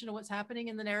pay attention to what's happening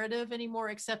in the narrative anymore,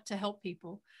 except to help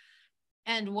people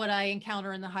and what I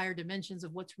encounter in the higher dimensions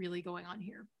of what's really going on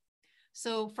here.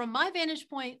 So from my vantage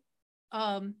point,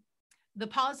 the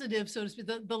positive, so to speak,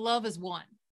 the love is one.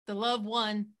 The love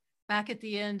won back at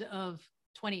the end of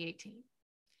 2018.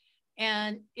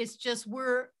 And it's just,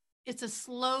 it's a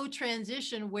slow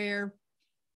transition where,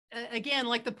 again,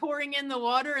 like the pouring in the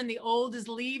water and the old is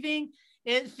leaving,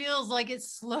 it feels like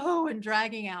it's slow and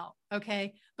dragging out.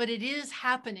 Okay. But it is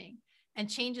happening, and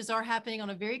changes are happening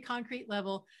on a very concrete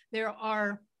level. There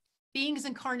are beings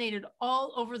incarnated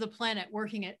all over the planet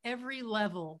working at every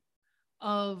level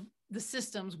of the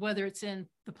systems, whether it's in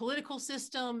the political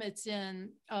system, it's in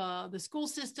the school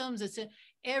systems, it's in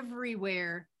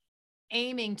everywhere,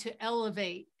 aiming to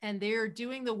elevate. And they're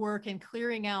doing the work and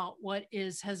clearing out what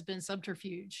has been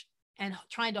subterfuge and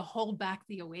trying to hold back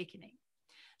the awakening.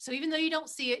 So even though you don't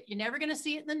see it, you're never going to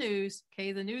see it in the news.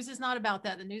 Okay. The news is not about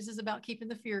that. The news is about keeping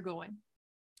the fear going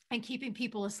and keeping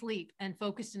people asleep and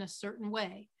focused in a certain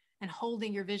way and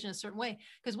holding your vision a certain way.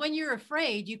 Because when you're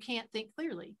afraid, you can't think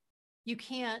clearly. You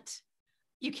can't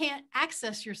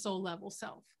access your soul level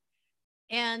self.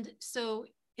 And so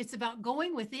it's about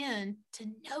going within to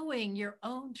knowing your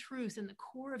own truth in the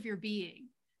core of your being.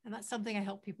 And that's something I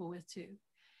help people with too.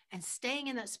 And staying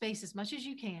in that space as much as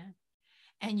you can.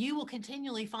 And you will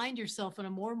continually find yourself in a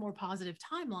more and more positive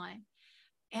timeline.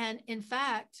 And in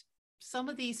fact, some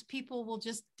of these people will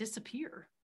just disappear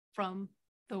from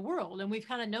the world. And we've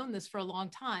kind of known this for a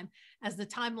long time. As the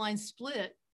timeline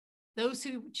split, those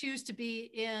who choose to be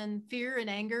in fear and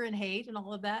anger and hate and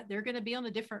all of that, they're going to be on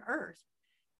a different earth.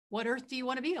 What earth do you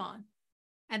want to be on?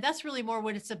 And that's really more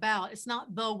what it's about. It's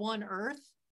not the one earth.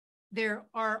 There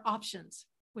are options.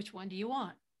 Which one do you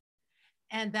want?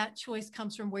 And that choice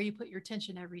comes from where you put your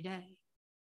attention every day.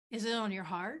 Is it on your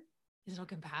heart? Is it on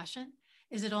compassion?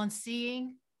 Is it on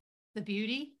seeing the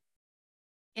beauty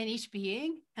in each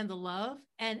being and the love,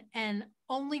 and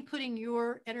only putting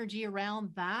your energy around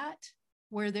that,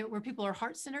 where people are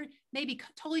heart-centered, maybe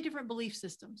totally different belief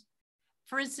systems.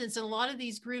 For instance, in a lot of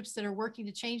these groups that are working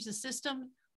to change the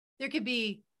system, there could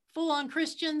be full-on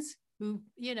Christians who,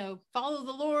 follow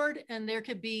the Lord, and there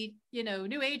could be,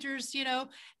 New Agers,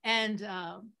 and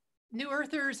New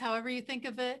Earthers, however you think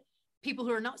of it, people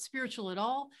who are not spiritual at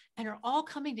all, and are all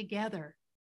coming together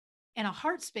in a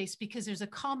heart space because there's a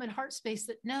common heart space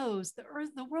that knows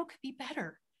the world could be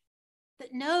better,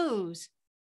 that knows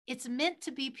it's meant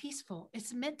to be peaceful.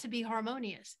 It's meant to be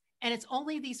harmonious. And it's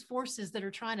only these forces that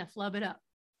are trying to flub it up.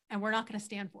 And we're not going to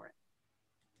stand for it.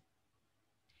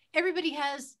 Everybody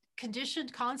has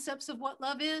conditioned concepts of what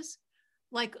love is.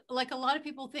 Like a lot of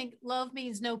people think love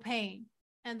means no pain.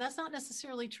 And that's not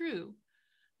necessarily true,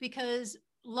 because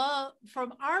love,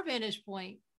 from our vantage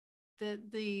point,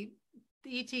 the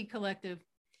ET collective,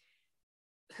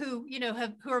 who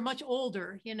are much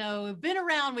older, have been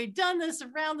around, we've done this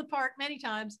around the park many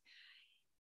times.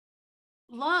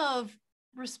 Love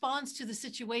responds to the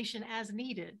situation as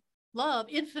needed. Love,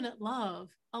 infinite love,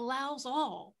 allows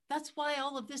all. That's why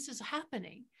all of this is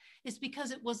happening. It's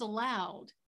because it was allowed.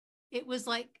 It was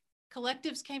like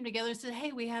collectives came together and said,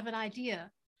 hey, we have an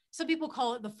idea. Some people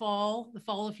call it the fall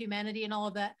of humanity and all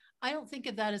of that. I don't think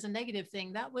of that as a negative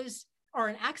thing. That was, or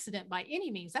an accident by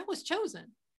any means. That was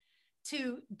chosen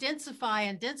to densify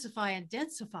and densify and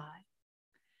densify.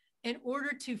 In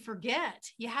order to forget,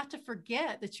 you have to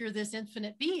forget that you're this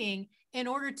infinite being in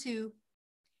order to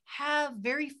have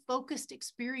very focused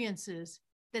experiences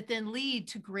that then lead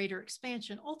to greater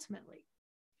expansion ultimately.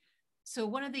 So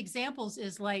one of the examples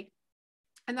is like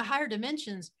in the higher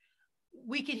dimensions,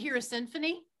 we could hear a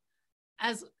symphony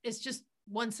as it's just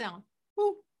one sound.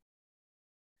 Woo.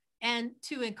 And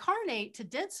to incarnate, to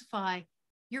densify,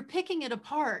 you're picking it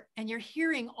apart and you're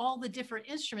hearing all the different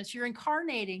instruments. You're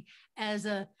incarnating as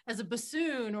a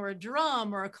bassoon or a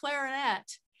drum or a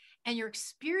clarinet, and you're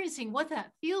experiencing what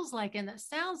that feels like and that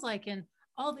sounds like and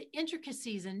all the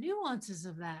intricacies and nuances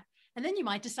of that. And then you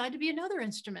might decide to be another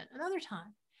instrument another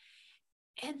time.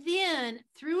 And then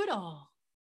through it all,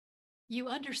 you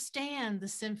understand the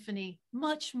symphony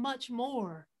much, much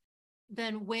more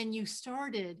than when you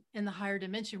started in the higher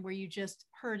dimension where you just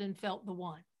heard and felt the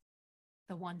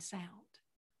one sound.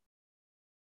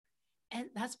 And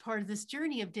that's part of this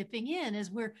journey of dipping in, is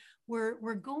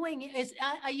we're going,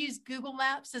 I use Google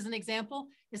Maps as an example.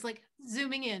 It's like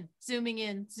zooming in, zooming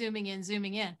in, zooming in,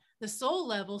 zooming in. The soul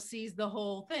level sees the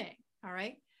whole thing, all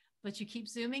right? But you keep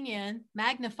zooming in,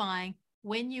 magnifying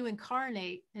when you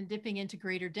incarnate and dipping into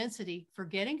greater density,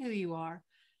 forgetting who you are,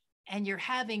 and you're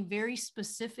having very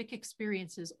specific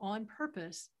experiences on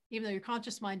purpose, even though your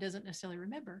conscious mind doesn't necessarily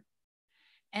remember.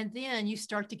 And then you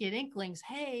start to get inklings.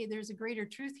 Hey, there's a greater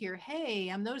truth here. Hey,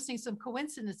 I'm noticing some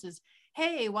coincidences.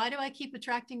 Hey, why do I keep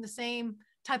attracting the same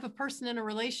type of person in a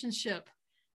relationship?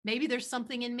 Maybe there's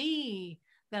something in me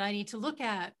that I need to look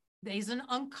at. There's an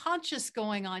unconscious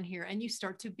going on here, and you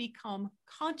start to become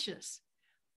conscious.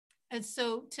 And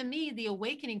so to me, the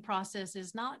awakening process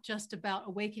is not just about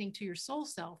awakening to your soul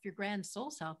self, your grand soul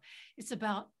self. It's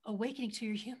about awakening to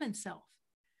your human self,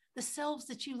 the selves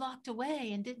that you locked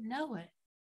away and didn't know it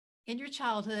in your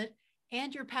childhood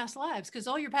and your past lives, because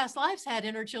all your past lives had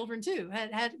inner children too,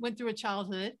 went through a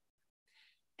childhood.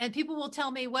 And people will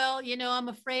tell me, well, I'm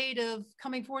afraid of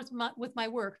coming forth with my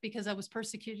work because I was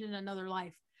persecuted in another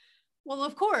life. Well,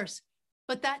 of course,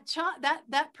 but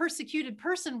that persecuted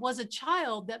person was a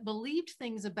child that believed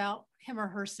things about him or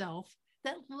herself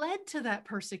that led to that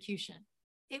persecution.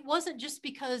 It wasn't just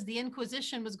because the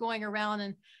Inquisition was going around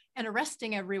and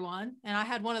arresting everyone. And I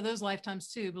had one of those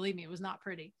lifetimes too. Believe me, it was not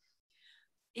pretty.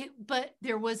 But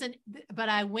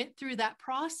I went through that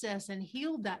process and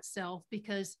healed that self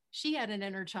because she had an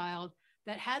inner child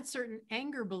that had certain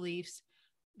anger beliefs,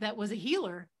 that was a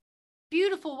healer,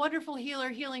 beautiful, wonderful healer,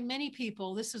 healing many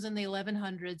people. This was in the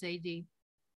 1100s AD,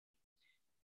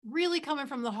 really coming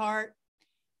from the heart,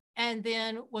 and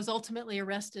then was ultimately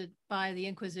arrested by the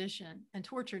Inquisition and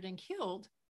tortured and killed.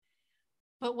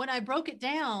 But when I broke it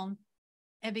down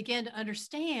and began to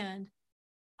understand,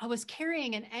 I was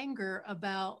carrying an anger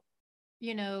about,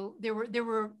 there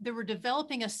were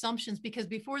developing assumptions, because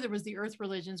before there was the earth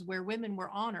religions where women were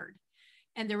honored.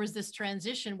 And there was this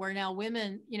transition where now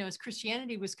women, as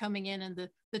Christianity was coming in and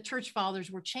the church fathers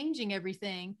were changing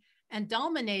everything and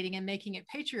dominating and making it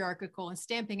patriarchal and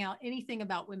stamping out anything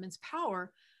about women's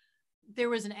power, there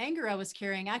was an anger I was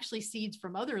carrying, actually seeds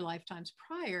from other lifetimes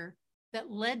prior,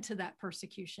 that led to that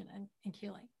persecution and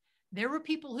killing. There were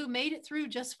people who made it through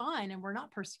just fine and were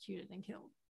not persecuted and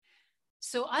killed.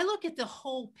 So I look at the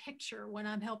whole picture when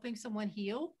I'm helping someone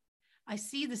heal. I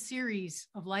see the series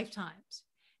of lifetimes,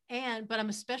 but I'm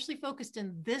especially focused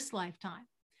in this lifetime,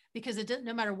 because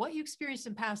no matter what you experienced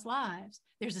in past lives,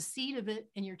 there's a seed of it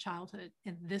in your childhood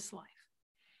in this life.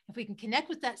 If we can connect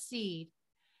with that seed,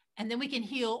 and then we can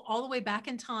heal all the way back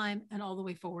in time and all the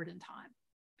way forward in time,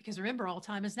 because remember, all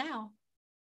time is now,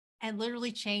 and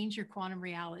literally change your quantum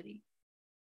reality.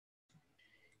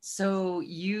 So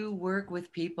you work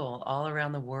with people all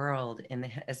around the world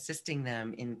in assisting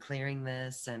them in clearing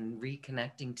this and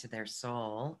reconnecting to their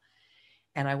soul.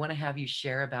 And I want to have you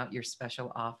share about your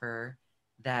special offer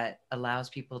that allows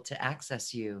people to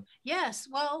access you. Yes.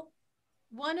 Well,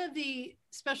 one of the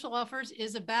special offers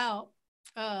is about,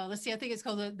 I think it's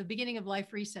called the Beginning of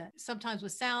Life Reset. Sometimes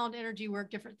with sound, energy work,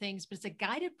 different things, but it's a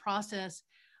guided process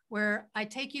where I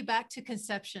take you back to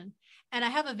conception. And I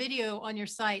have a video on your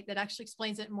site that actually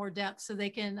explains it in more depth, so they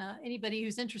can, anybody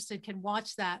who's interested can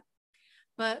watch that.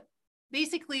 But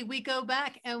basically we go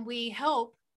back and we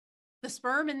help the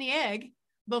sperm and the egg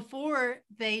before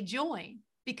they join,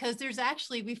 because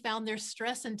we found there's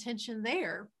stress and tension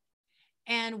there.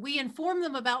 And we inform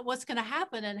them about what's going to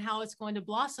happen and how it's going to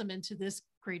blossom into this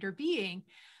greater being.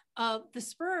 The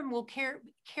sperm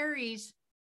carries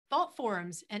thought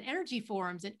forms and energy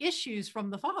forms and issues from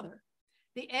the father.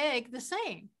 The egg, the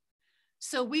same.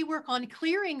 So we work on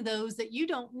clearing those that you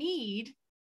don't need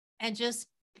and just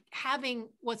having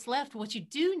what's left, what you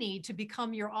do need to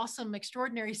become your awesome,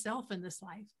 extraordinary self in this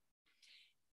life.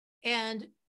 And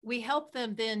we help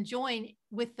them then join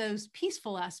with those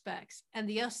peaceful aspects, and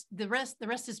the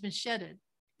rest has been shedded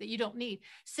that you don't need.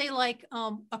 Say like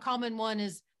a common one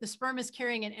is the sperm is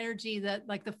carrying an energy that,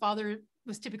 like, the father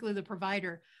was typically the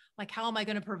provider. Like, how am I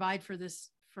going to provide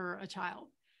for a child?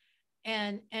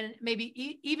 And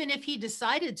maybe even if he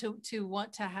decided to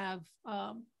want to have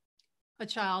a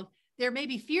child, there may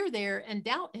be fear there and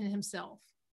doubt in himself.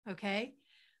 Okay.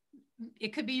 It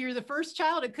could be you're the first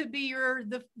child. It could be you're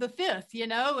the fifth,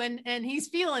 and he's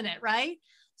feeling it, right?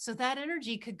 So that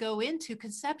energy could go into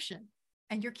conception,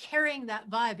 and you're carrying that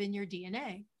vibe in your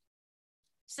DNA.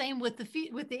 Same with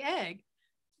with the egg.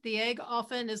 The egg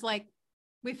often is like,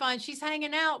 we find she's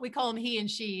hanging out. We call them he and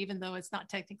she, even though it's not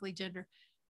technically gender,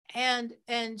 and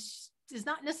is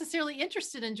not necessarily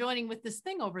interested in joining with this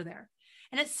thing over there.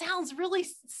 And it sounds really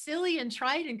silly and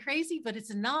trite and crazy, but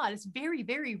it's not. It's very,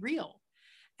 very real.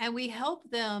 And we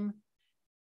help them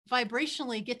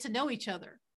vibrationally get to know each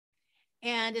other.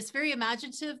 And it's very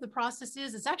imaginative. The process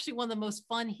is, it's actually one of the most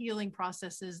fun healing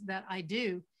processes that I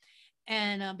do.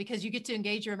 And because you get to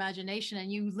engage your imagination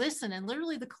and you listen, and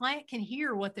literally the client can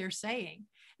hear what they're saying.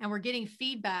 And we're getting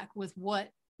feedback with what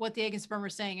the egg and sperm are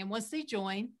saying. And once they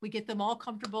join, we get them all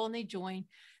comfortable and they join.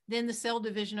 Then the cell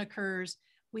division occurs.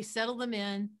 We settle them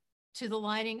in to the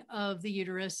lining of the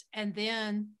uterus. And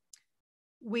then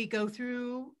we go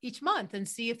through each month and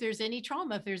see if there's any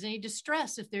trauma, if there's any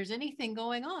distress, if there's anything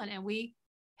going on. And we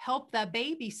help that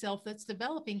baby self that's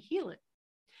developing heal it.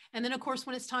 And then, of course,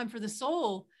 when it's time for the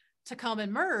soul to come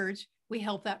and merge, we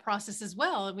help that process as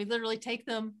well. And we literally take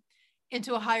them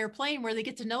into a higher plane where they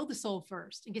get to know the soul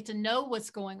first and get to know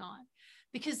what's going on.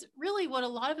 Because really what a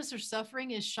lot of us are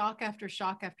suffering is shock after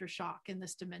shock after shock in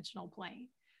this dimensional plane.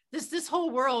 This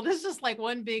whole world is just like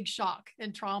one big shock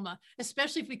and trauma,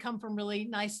 especially if we come from really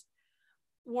nice,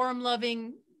 warm,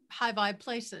 loving, high vibe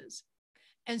places.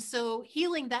 And so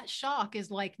healing that shock is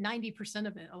like 90%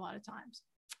 of it a lot of times.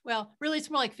 Well, really, it's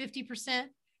more like 50%.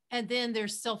 And then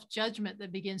there's self-judgment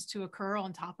that begins to occur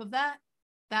on top of that.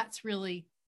 That's really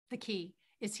the key,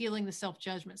 is healing the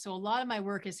self-judgment. So a lot of my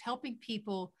work is helping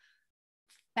people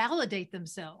validate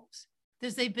themselves,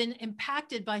 because they've been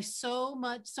impacted by so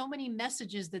many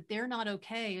messages that they're not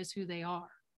okay as who they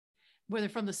are, whether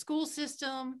from the school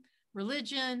system,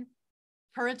 religion,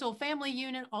 parental family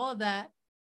unit, all of that.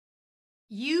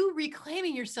 You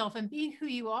reclaiming yourself and being who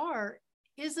you are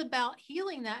is about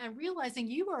healing that and realizing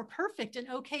you are perfect and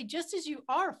okay just as you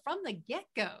are from the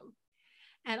get-go.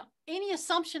 And any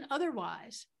assumption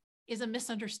otherwise is a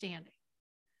misunderstanding.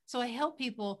 So I help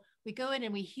people, we go in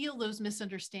and we heal those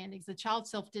misunderstandings. The child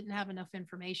self didn't have enough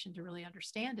information to really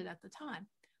understand it at the time.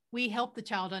 We help the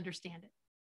child understand it.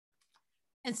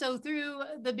 And so through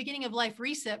the beginning of life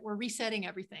reset, we're resetting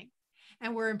everything.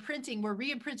 And we're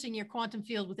re-imprinting your quantum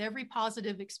field with every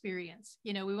positive experience.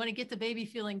 You know, we want to get the baby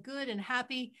feeling good and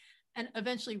happy and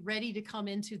eventually ready to come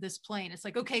into this plane. It's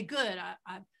like, okay, good.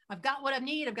 I've got what I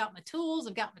need. I've got my tools.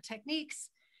 I've got my techniques.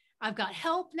 I've got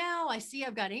help now. I see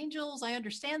I've got angels. I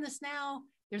understand this now.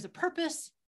 There's a purpose.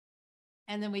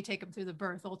 And then we take them through the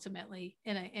birth ultimately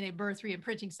in a birth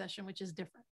re-imprinting session, which is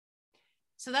different.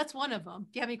 So that's one of them.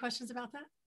 Do you have any questions about that?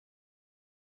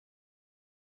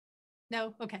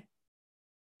 No? Okay.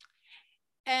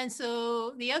 And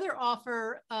so the other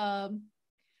offer,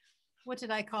 what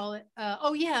did I call it?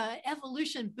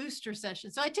 Evolution booster session.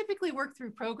 So I typically work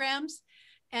through programs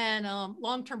and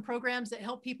long-term programs that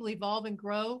help people evolve and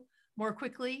grow more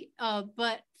quickly.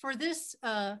 But for this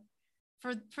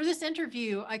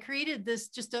interview, I created this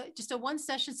just a one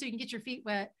session so you can get your feet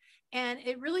wet. And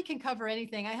it really can cover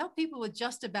anything. I help people with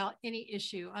just about any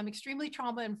issue. I'm extremely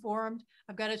trauma informed.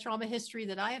 I've got a trauma history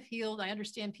that I have healed. I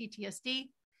understand PTSD.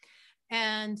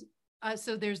 And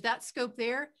so there's that scope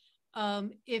there.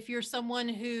 If you're someone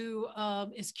who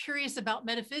is curious about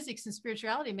metaphysics and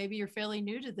spirituality, maybe you're fairly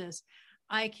new to this,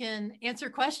 I can answer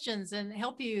questions and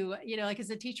help you, like as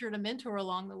a teacher and a mentor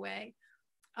along the way.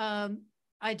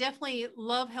 I definitely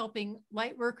love helping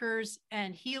light workers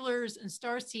and healers and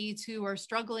starseeds who are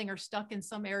struggling or stuck in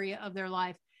some area of their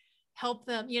life. Help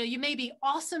them. You may be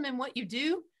awesome in what you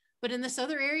do, but in this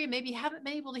other area, maybe you haven't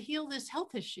been able to heal this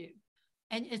health issue.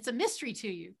 And it's a mystery to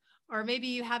you, or maybe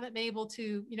you haven't been able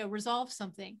to, resolve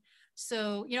something.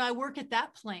 So, I work at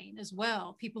that plane as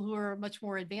well, people who are much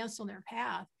more advanced on their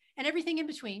path and everything in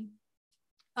between.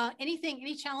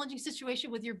 Any challenging situation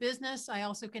with your business, I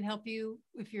also can help you.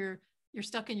 If you're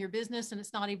stuck in your business and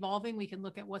it's not evolving, we can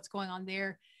look at what's going on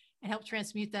there and help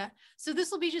transmute that. So this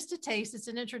will be just a taste. It's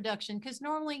an introduction, because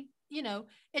normally,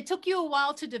 it took you a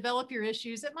while to develop your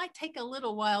issues. It might take a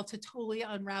little while to totally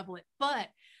unravel it, but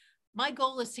my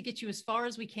goal is to get you as far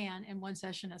as we can in one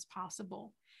session as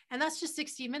possible. And that's just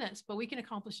 60 minutes, but we can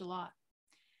accomplish a lot.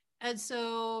 And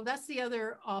so that's the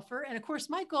other offer. And of course,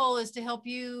 my goal is to help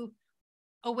you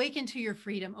awaken to your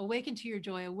freedom, awaken to your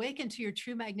joy, awaken to your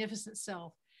true magnificent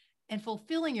self, and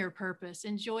fulfilling your purpose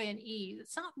in joy and ease.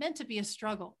 It's not meant to be a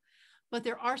struggle, but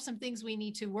there are some things we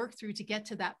need to work through to get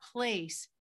to that place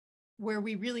where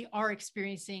we really are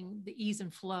experiencing the ease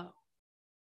and flow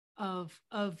of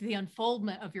the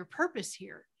unfoldment of your purpose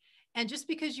here. And just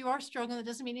because you are struggling, it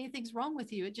doesn't mean anything's wrong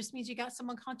with you. It just means you got some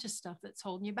unconscious stuff that's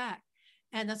holding you back.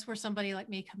 And that's where somebody like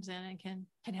me comes in and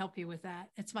can help you with that.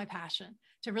 It's my passion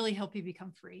to really help you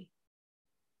become free.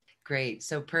 Great.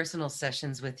 So personal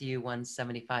sessions with you, one's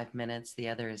 75 minutes, the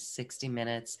other is 60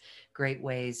 minutes. Great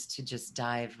ways to just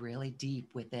dive really deep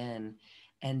within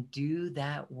and do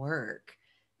that work,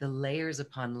 the layers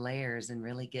upon layers, and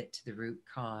really get to the root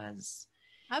cause.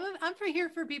 I'm for here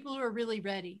for people who are really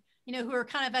ready, who are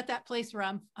kind of at that place where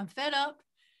I'm fed up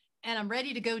and I'm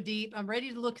ready to go deep. I'm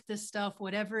ready to look at this stuff,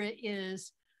 whatever it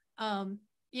is.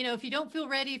 If you don't feel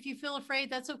ready, if you feel afraid,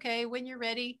 that's okay. When you're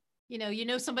ready,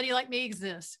 somebody like me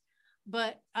exists.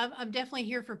 But I'm definitely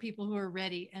here for people who are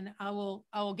ready, and I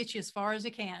will get you as far as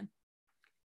I can.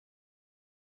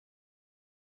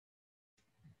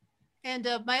 And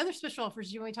my other special offers,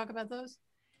 do you want to talk about those?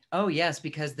 Oh, yes,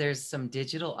 because there's some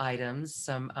digital items,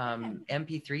 some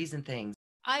MP3s and things.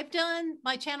 I've done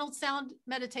my channeled sound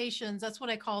meditations. That's what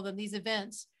I call them, these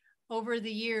events over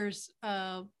the years.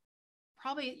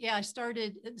 Probably, yeah, I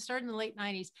started in the late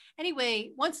 90s.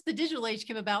 Anyway, once the digital age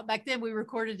came about, back then we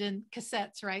recorded in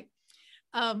cassettes, right?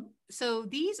 So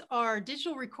these are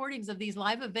digital recordings of these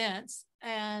live events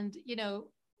and,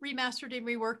 remastered and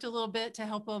reworked a little bit to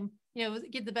help them,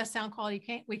 give the best sound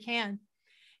quality we can.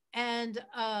 And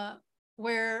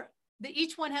where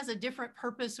each one has a different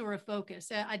purpose or a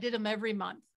focus. I did them every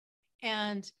month.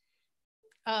 And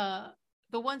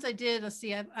the ones I did, let's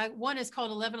see, one is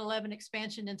called 1111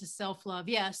 Expansion into Self-Love.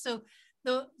 Yeah. So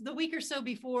the week or so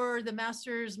before the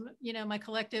masters, my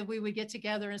collective, we would get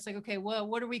together and it's like, okay, well,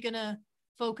 what are we going to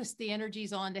focus the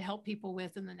energies on to help people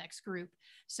with in the next group?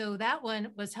 So that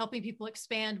one was helping people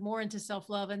expand more into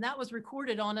self-love. And that was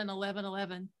recorded on an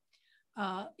 1111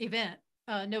 event,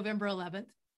 November 11th.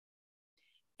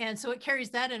 And so it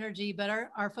carries that energy, but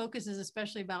our focus is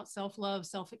especially about self-love,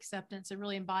 self-acceptance, and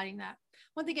really embodying that.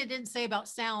 One thing I didn't say about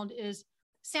sound is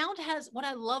sound has, what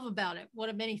I love about it, one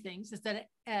of many things, is that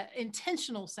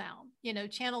intentional sound,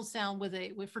 channeled sound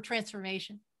for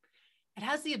transformation. It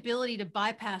has the ability to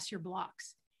bypass your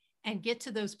blocks and get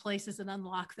to those places and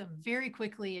unlock them very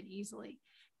quickly and easily.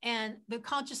 And the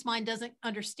conscious mind doesn't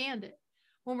understand it.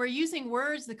 When we're using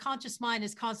words, the conscious mind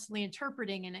is constantly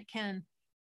interpreting, and it can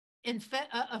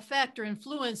affect or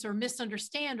influence or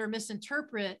misunderstand or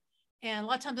misinterpret. And a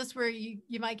lot of times that's where you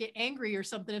might get angry or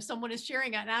something. If someone is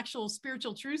sharing an actual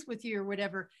spiritual truth with you or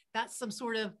whatever, that's some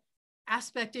sort of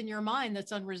aspect in your mind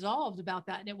that's unresolved about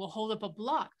that. And it will hold up a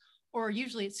block. Or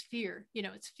usually it's fear,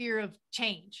 it's fear of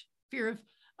change, fear of,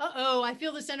 I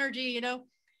feel this energy,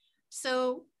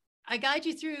 So I guide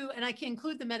you through, and I can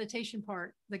include the meditation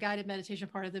part, the guided meditation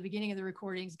part at the beginning of the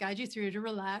recordings, guide you through to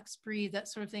relax, breathe, that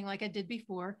sort of thing, like I did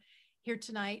before here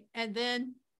tonight. And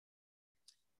then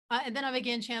I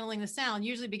begin channeling the sound.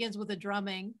 Usually begins with a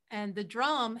drumming, and the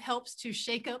drum helps to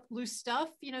shake up loose stuff,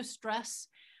 stress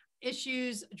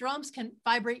issues. Drums can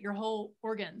vibrate your whole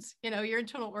organs, your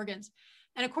internal organs.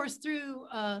 And of course, through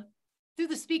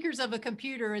the speakers of a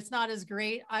computer, it's not as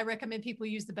great. I recommend people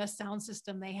use the best sound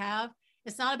system they have.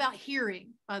 It's not about hearing,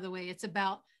 by the way. It's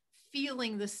about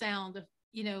feeling the sound of,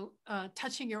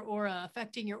 touching your aura,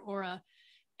 affecting your aura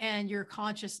and your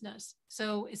consciousness.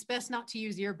 So it's best not to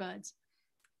use earbuds.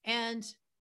 And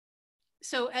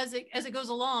so as it goes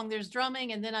along, there's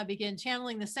drumming, and then I begin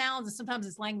channeling the sounds. And sometimes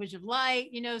it's language of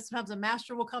light. Sometimes a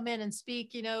master will come in and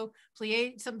speak,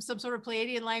 Pleiadian, some sort of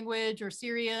Pleiadian language or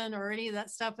Syrian or any of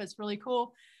that stuff. It's really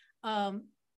cool.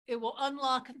 It will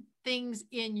unlock things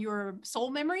in your soul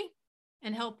memory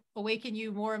and help awaken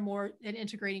you more and more in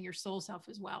integrating your soul self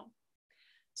as well.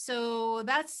 So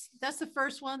that's the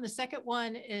first one. The second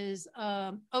one is,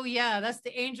 that's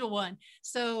the angel one.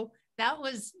 So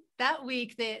that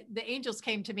week the angels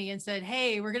came to me and said,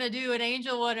 hey, we're going to do an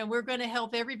angel one, and we're going to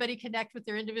help everybody connect with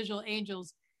their individual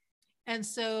angels. And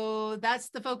so that's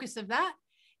the focus of that.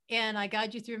 And I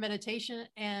guide you through meditation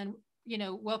and,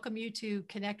 welcome you to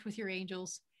connect with your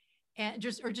angels and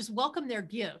just welcome their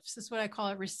gifts. That's what I call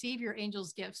it. Receive your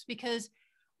angels' gifts, because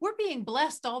we're being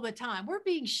blessed all the time. We're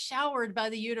being showered by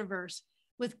the universe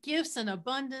with gifts and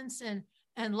abundance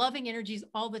and loving energies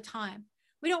all the time.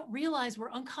 We don't realize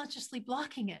we're unconsciously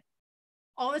blocking it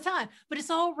all the time, but it's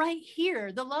all right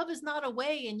here. The love is not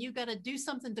away, and you got to do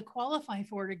something to qualify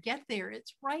for it or get there.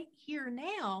 It's right here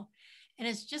now. And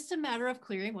it's just a matter of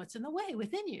clearing what's in the way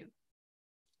within you.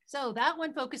 So that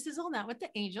one focuses on that with the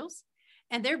angels,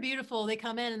 and they're beautiful. They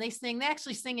come in and they sing. They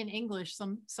actually sing in English,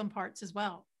 some parts as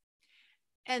well.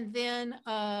 And then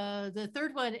the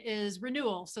third one is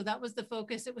renewal. So that was the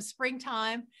focus. It was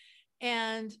springtime,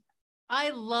 and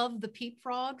I love the peep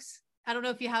frogs. I don't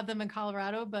know if you have them in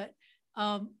Colorado, but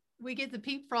we get the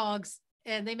peep frogs,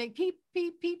 and they make peep,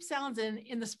 peep, peep sounds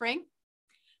in the spring.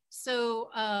 So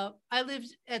I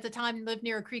lived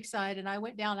near a creekside, and I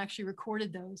went down and actually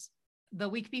recorded those the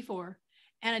week before.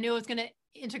 And I knew I was going to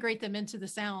integrate them into the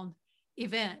sound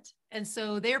event. And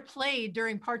so they're played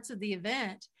during parts of the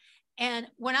event. And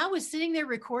when I was sitting there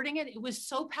recording it, it was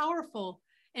so powerful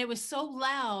and it was so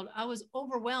loud. I was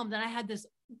overwhelmed and I had this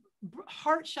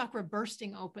heart chakra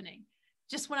bursting opening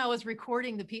just when I was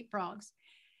recording the peat frogs.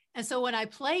 And so when I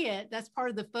play it, that's part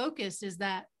of the focus, is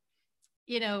that,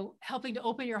 you know, helping to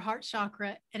open your heart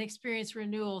chakra and experience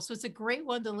renewal. So it's a great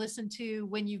one to listen to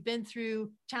when you've been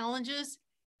through challenges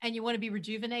and you want to be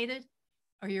rejuvenated,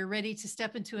 or you're ready to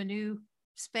step into a new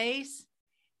space.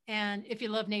 And if you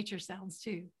love nature sounds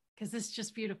too, because this is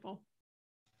just beautiful.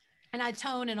 And I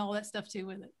tone and all that stuff too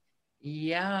with it.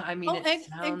 Yeah, I mean,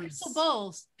 and crystal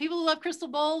bowls. People who love crystal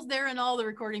bowls, they're in all the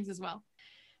recordings as well.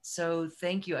 So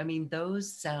thank you. I mean,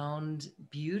 those sound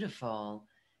beautiful,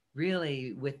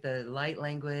 really, with the light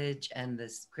language and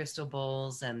the crystal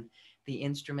bowls and the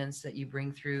instruments that you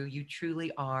bring through. You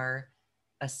truly are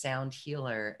a sound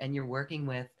healer, and you're working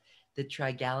with the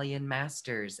Trigallian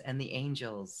masters and the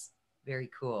angels. Very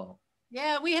cool.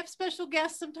 Yeah, we have special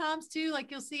guests sometimes too.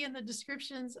 Like you'll see in the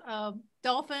descriptions,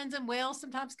 dolphins and whales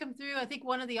sometimes come through. I think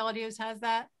one of the audios has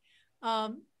that.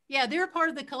 Yeah, they're a part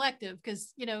of the collective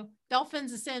because, you know,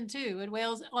 dolphins ascend too, and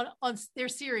whales on they're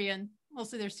Sirian,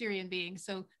 mostly they're Sirian beings.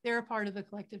 So they're a part of the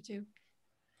collective too.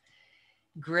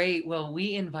 Great. Well,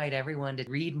 we invite everyone to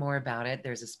read more about it.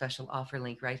 There's a special offer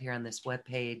link right here on this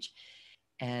webpage.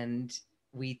 And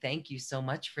we thank you so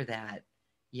much for that.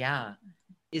 Yeah.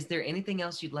 Is there anything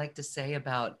else you'd like to say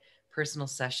about personal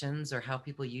sessions or how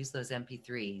people use those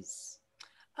MP3s?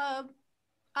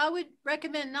 I would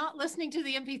recommend not listening to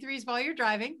the MP3s while you're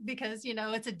driving because, you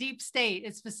know, it's a deep state.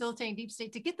 It's facilitating deep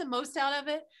state. To get the most out of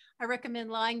it, I recommend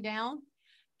lying down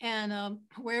and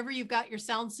wherever you've got your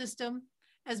sound system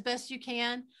as best you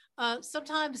can.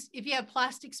 Sometimes if you have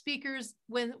plastic speakers,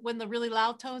 when the really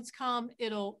loud tones come,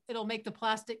 it'll make the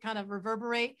plastic kind of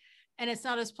reverberate and it's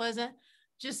not as pleasant.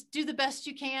 Just do the best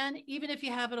you can. Even if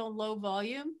you have it on low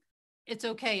volume, it's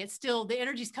okay. It's still, the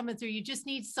energy's coming through. You just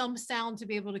need some sound to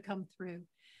be able to come through.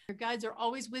 Your guides are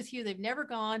always with you. They've never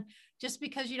gone. Just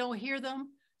because you don't hear them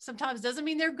sometimes doesn't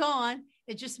mean they're gone.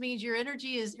 It just means your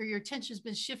energy is, or your attention has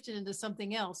been shifted into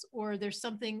something else, or there's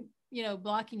something, you know,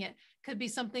 blocking it. Could be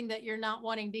something that you're not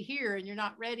wanting to hear and you're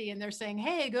not ready. And they're saying,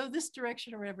 hey, go this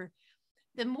direction or whatever.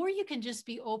 The more you can just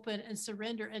be open and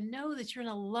surrender and know that you're in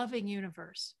a loving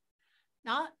universe,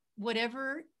 not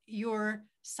whatever your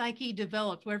psyche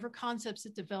developed, whatever concepts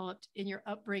it developed in your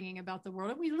upbringing about the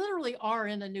world. And we literally are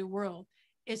in a new world.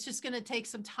 It's just going to take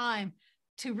some time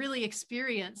to really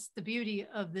experience the beauty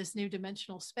of this new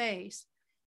dimensional space.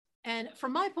 And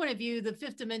from my point of view, the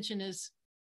fifth dimension is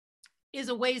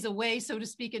a ways away, so to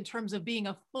speak, in terms of being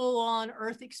a full-on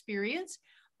Earth experience,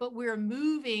 but we're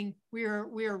moving,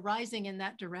 we're rising in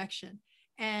that direction.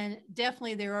 And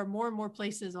definitely there are more and more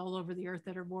places all over the Earth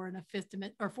that are more in a fifth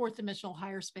or fourth dimensional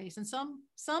higher space. And some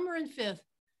are in fifth,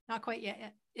 not quite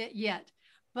yet,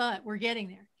 but we're getting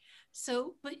there.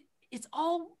 So, but it's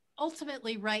all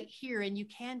ultimately right here, and you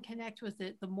can connect with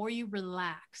it the more you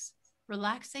relax.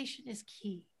 Relaxation is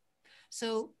key.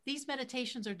 So these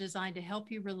meditations are designed to help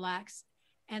you relax.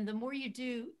 And the more you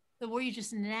do, the more you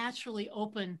just naturally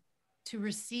open to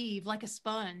receive, like a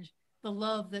sponge, the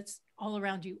love that's all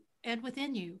around you and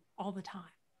within you all the time.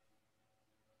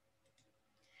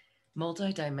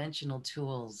 Multidimensional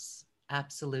tools,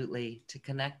 absolutely, to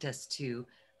connect us to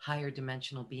higher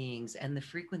dimensional beings and the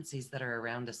frequencies that are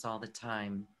around us all the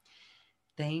time.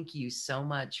 Thank you so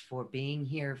much for being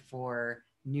here for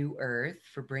New Earth,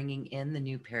 for bringing in the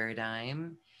new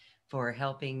paradigm, for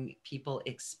helping people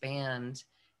expand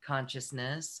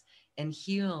consciousness and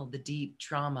heal the deep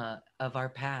trauma of our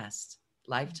past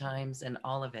lifetimes and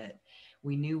all of it.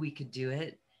 We knew we could do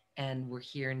it, and we're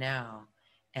here now.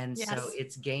 And yes. So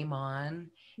it's game on.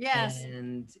 Yes.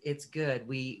 And it's good.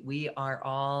 We are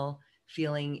all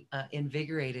feeling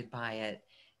invigorated by it.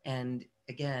 And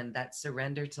again, that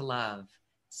surrender to love,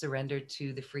 surrender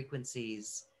to the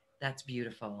frequencies. That's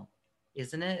beautiful,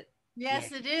 isn't it? Yes,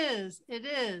 yeah. It is. It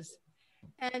is.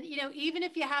 And, you know, even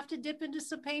if you have to dip into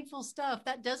some painful stuff,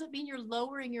 that doesn't mean you're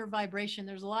lowering your vibration.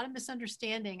 There's a lot of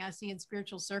misunderstanding I see in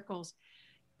spiritual circles.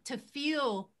 To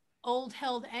feel old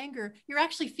held anger, you're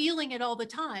actually feeling it all the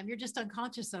time. You're just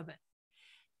unconscious of it.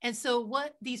 And so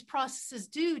what these processes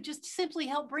do, just simply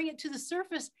help bring it to the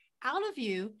surface out of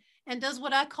you, and does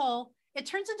what I call, it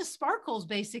turns into sparkles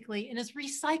basically, and is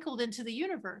recycled into the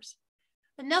universe.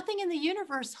 But nothing in the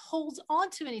universe holds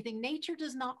on to anything. Nature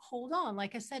does not hold on.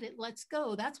 Like I said, it lets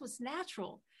go. That's what's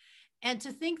natural. And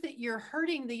to think that you're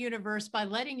hurting the universe by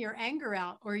letting your anger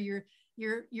out, or you're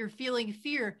feeling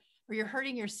fear, or you're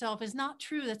hurting yourself, is not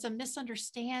true. That's a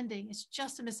misunderstanding. It's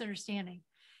just a misunderstanding.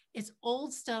 It's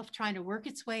old stuff trying to work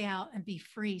its way out and be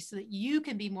free so that you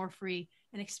can be more free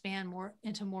and expand more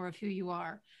into more of who you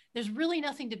are. There's really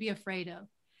nothing to be afraid of.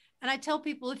 And I tell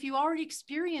people, if you already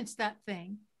experienced that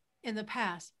thing in the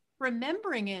past,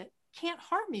 remembering it can't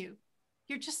harm you.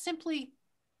 You're just simply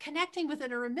connecting with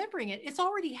it or remembering it. It's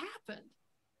already happened.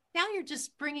 Now you're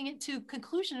just bringing it to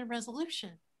conclusion and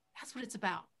resolution. That's what it's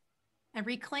about. And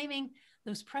reclaiming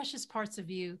those precious parts of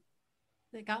you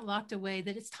that got locked away,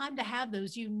 that it's time to have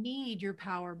those. You need your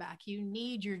power back. You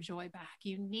need your joy back.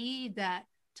 You need that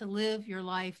to live your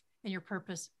life and your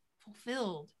purpose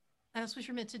fulfilled. And that's what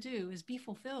you're meant to do, is be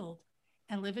fulfilled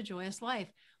and live a joyous life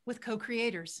with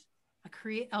co-creators,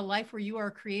 a life where you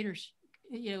are creators,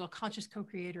 a conscious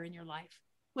co-creator in your life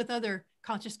with other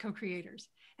conscious co-creators.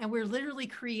 And we're literally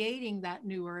creating that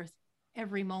new earth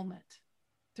every moment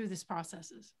through these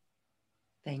processes.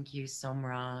 Thank you,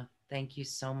 Somra. Thank you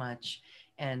so much.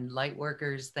 And light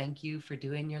workers, thank you for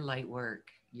doing your light work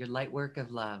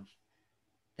of love.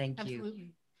 Thank you. Absolutely.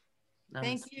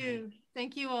 Thank you.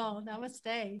 Thank you all.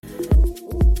 Namaste.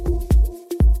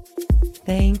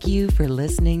 Thank you for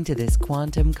listening to this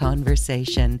quantum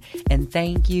conversation, and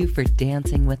thank you for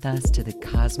dancing with us to the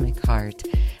cosmic heart.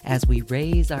 As we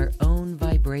raise our own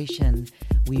vibration,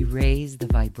 we raise the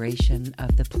vibration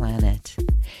of the planet.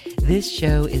 This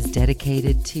show is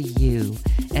dedicated to you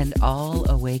and all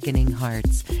awakening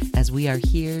hearts, as we are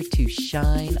here to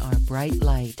shine our bright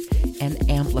light and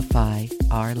amplify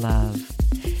our love.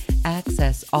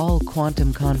 Access all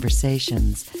quantum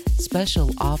conversations, special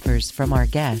offers from our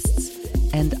guests,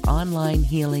 and online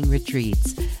healing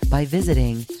retreats by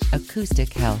visiting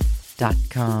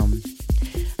acoustichealth.com.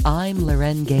 I'm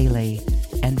Loren Gailey,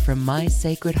 and from my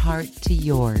sacred heart to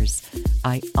yours,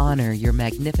 I honor your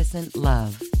magnificent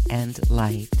love and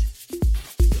light.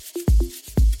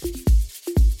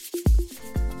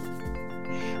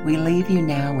 We leave you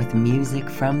now with music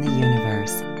from the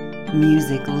universe.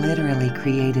 Music literally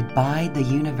created by the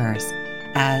universe,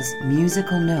 as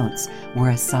musical notes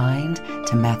were assigned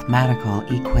to mathematical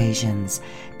equations.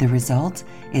 The result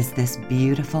is this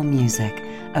beautiful music,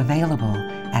 available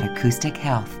at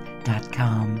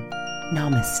acoustichealth.com.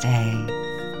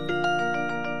 Namaste.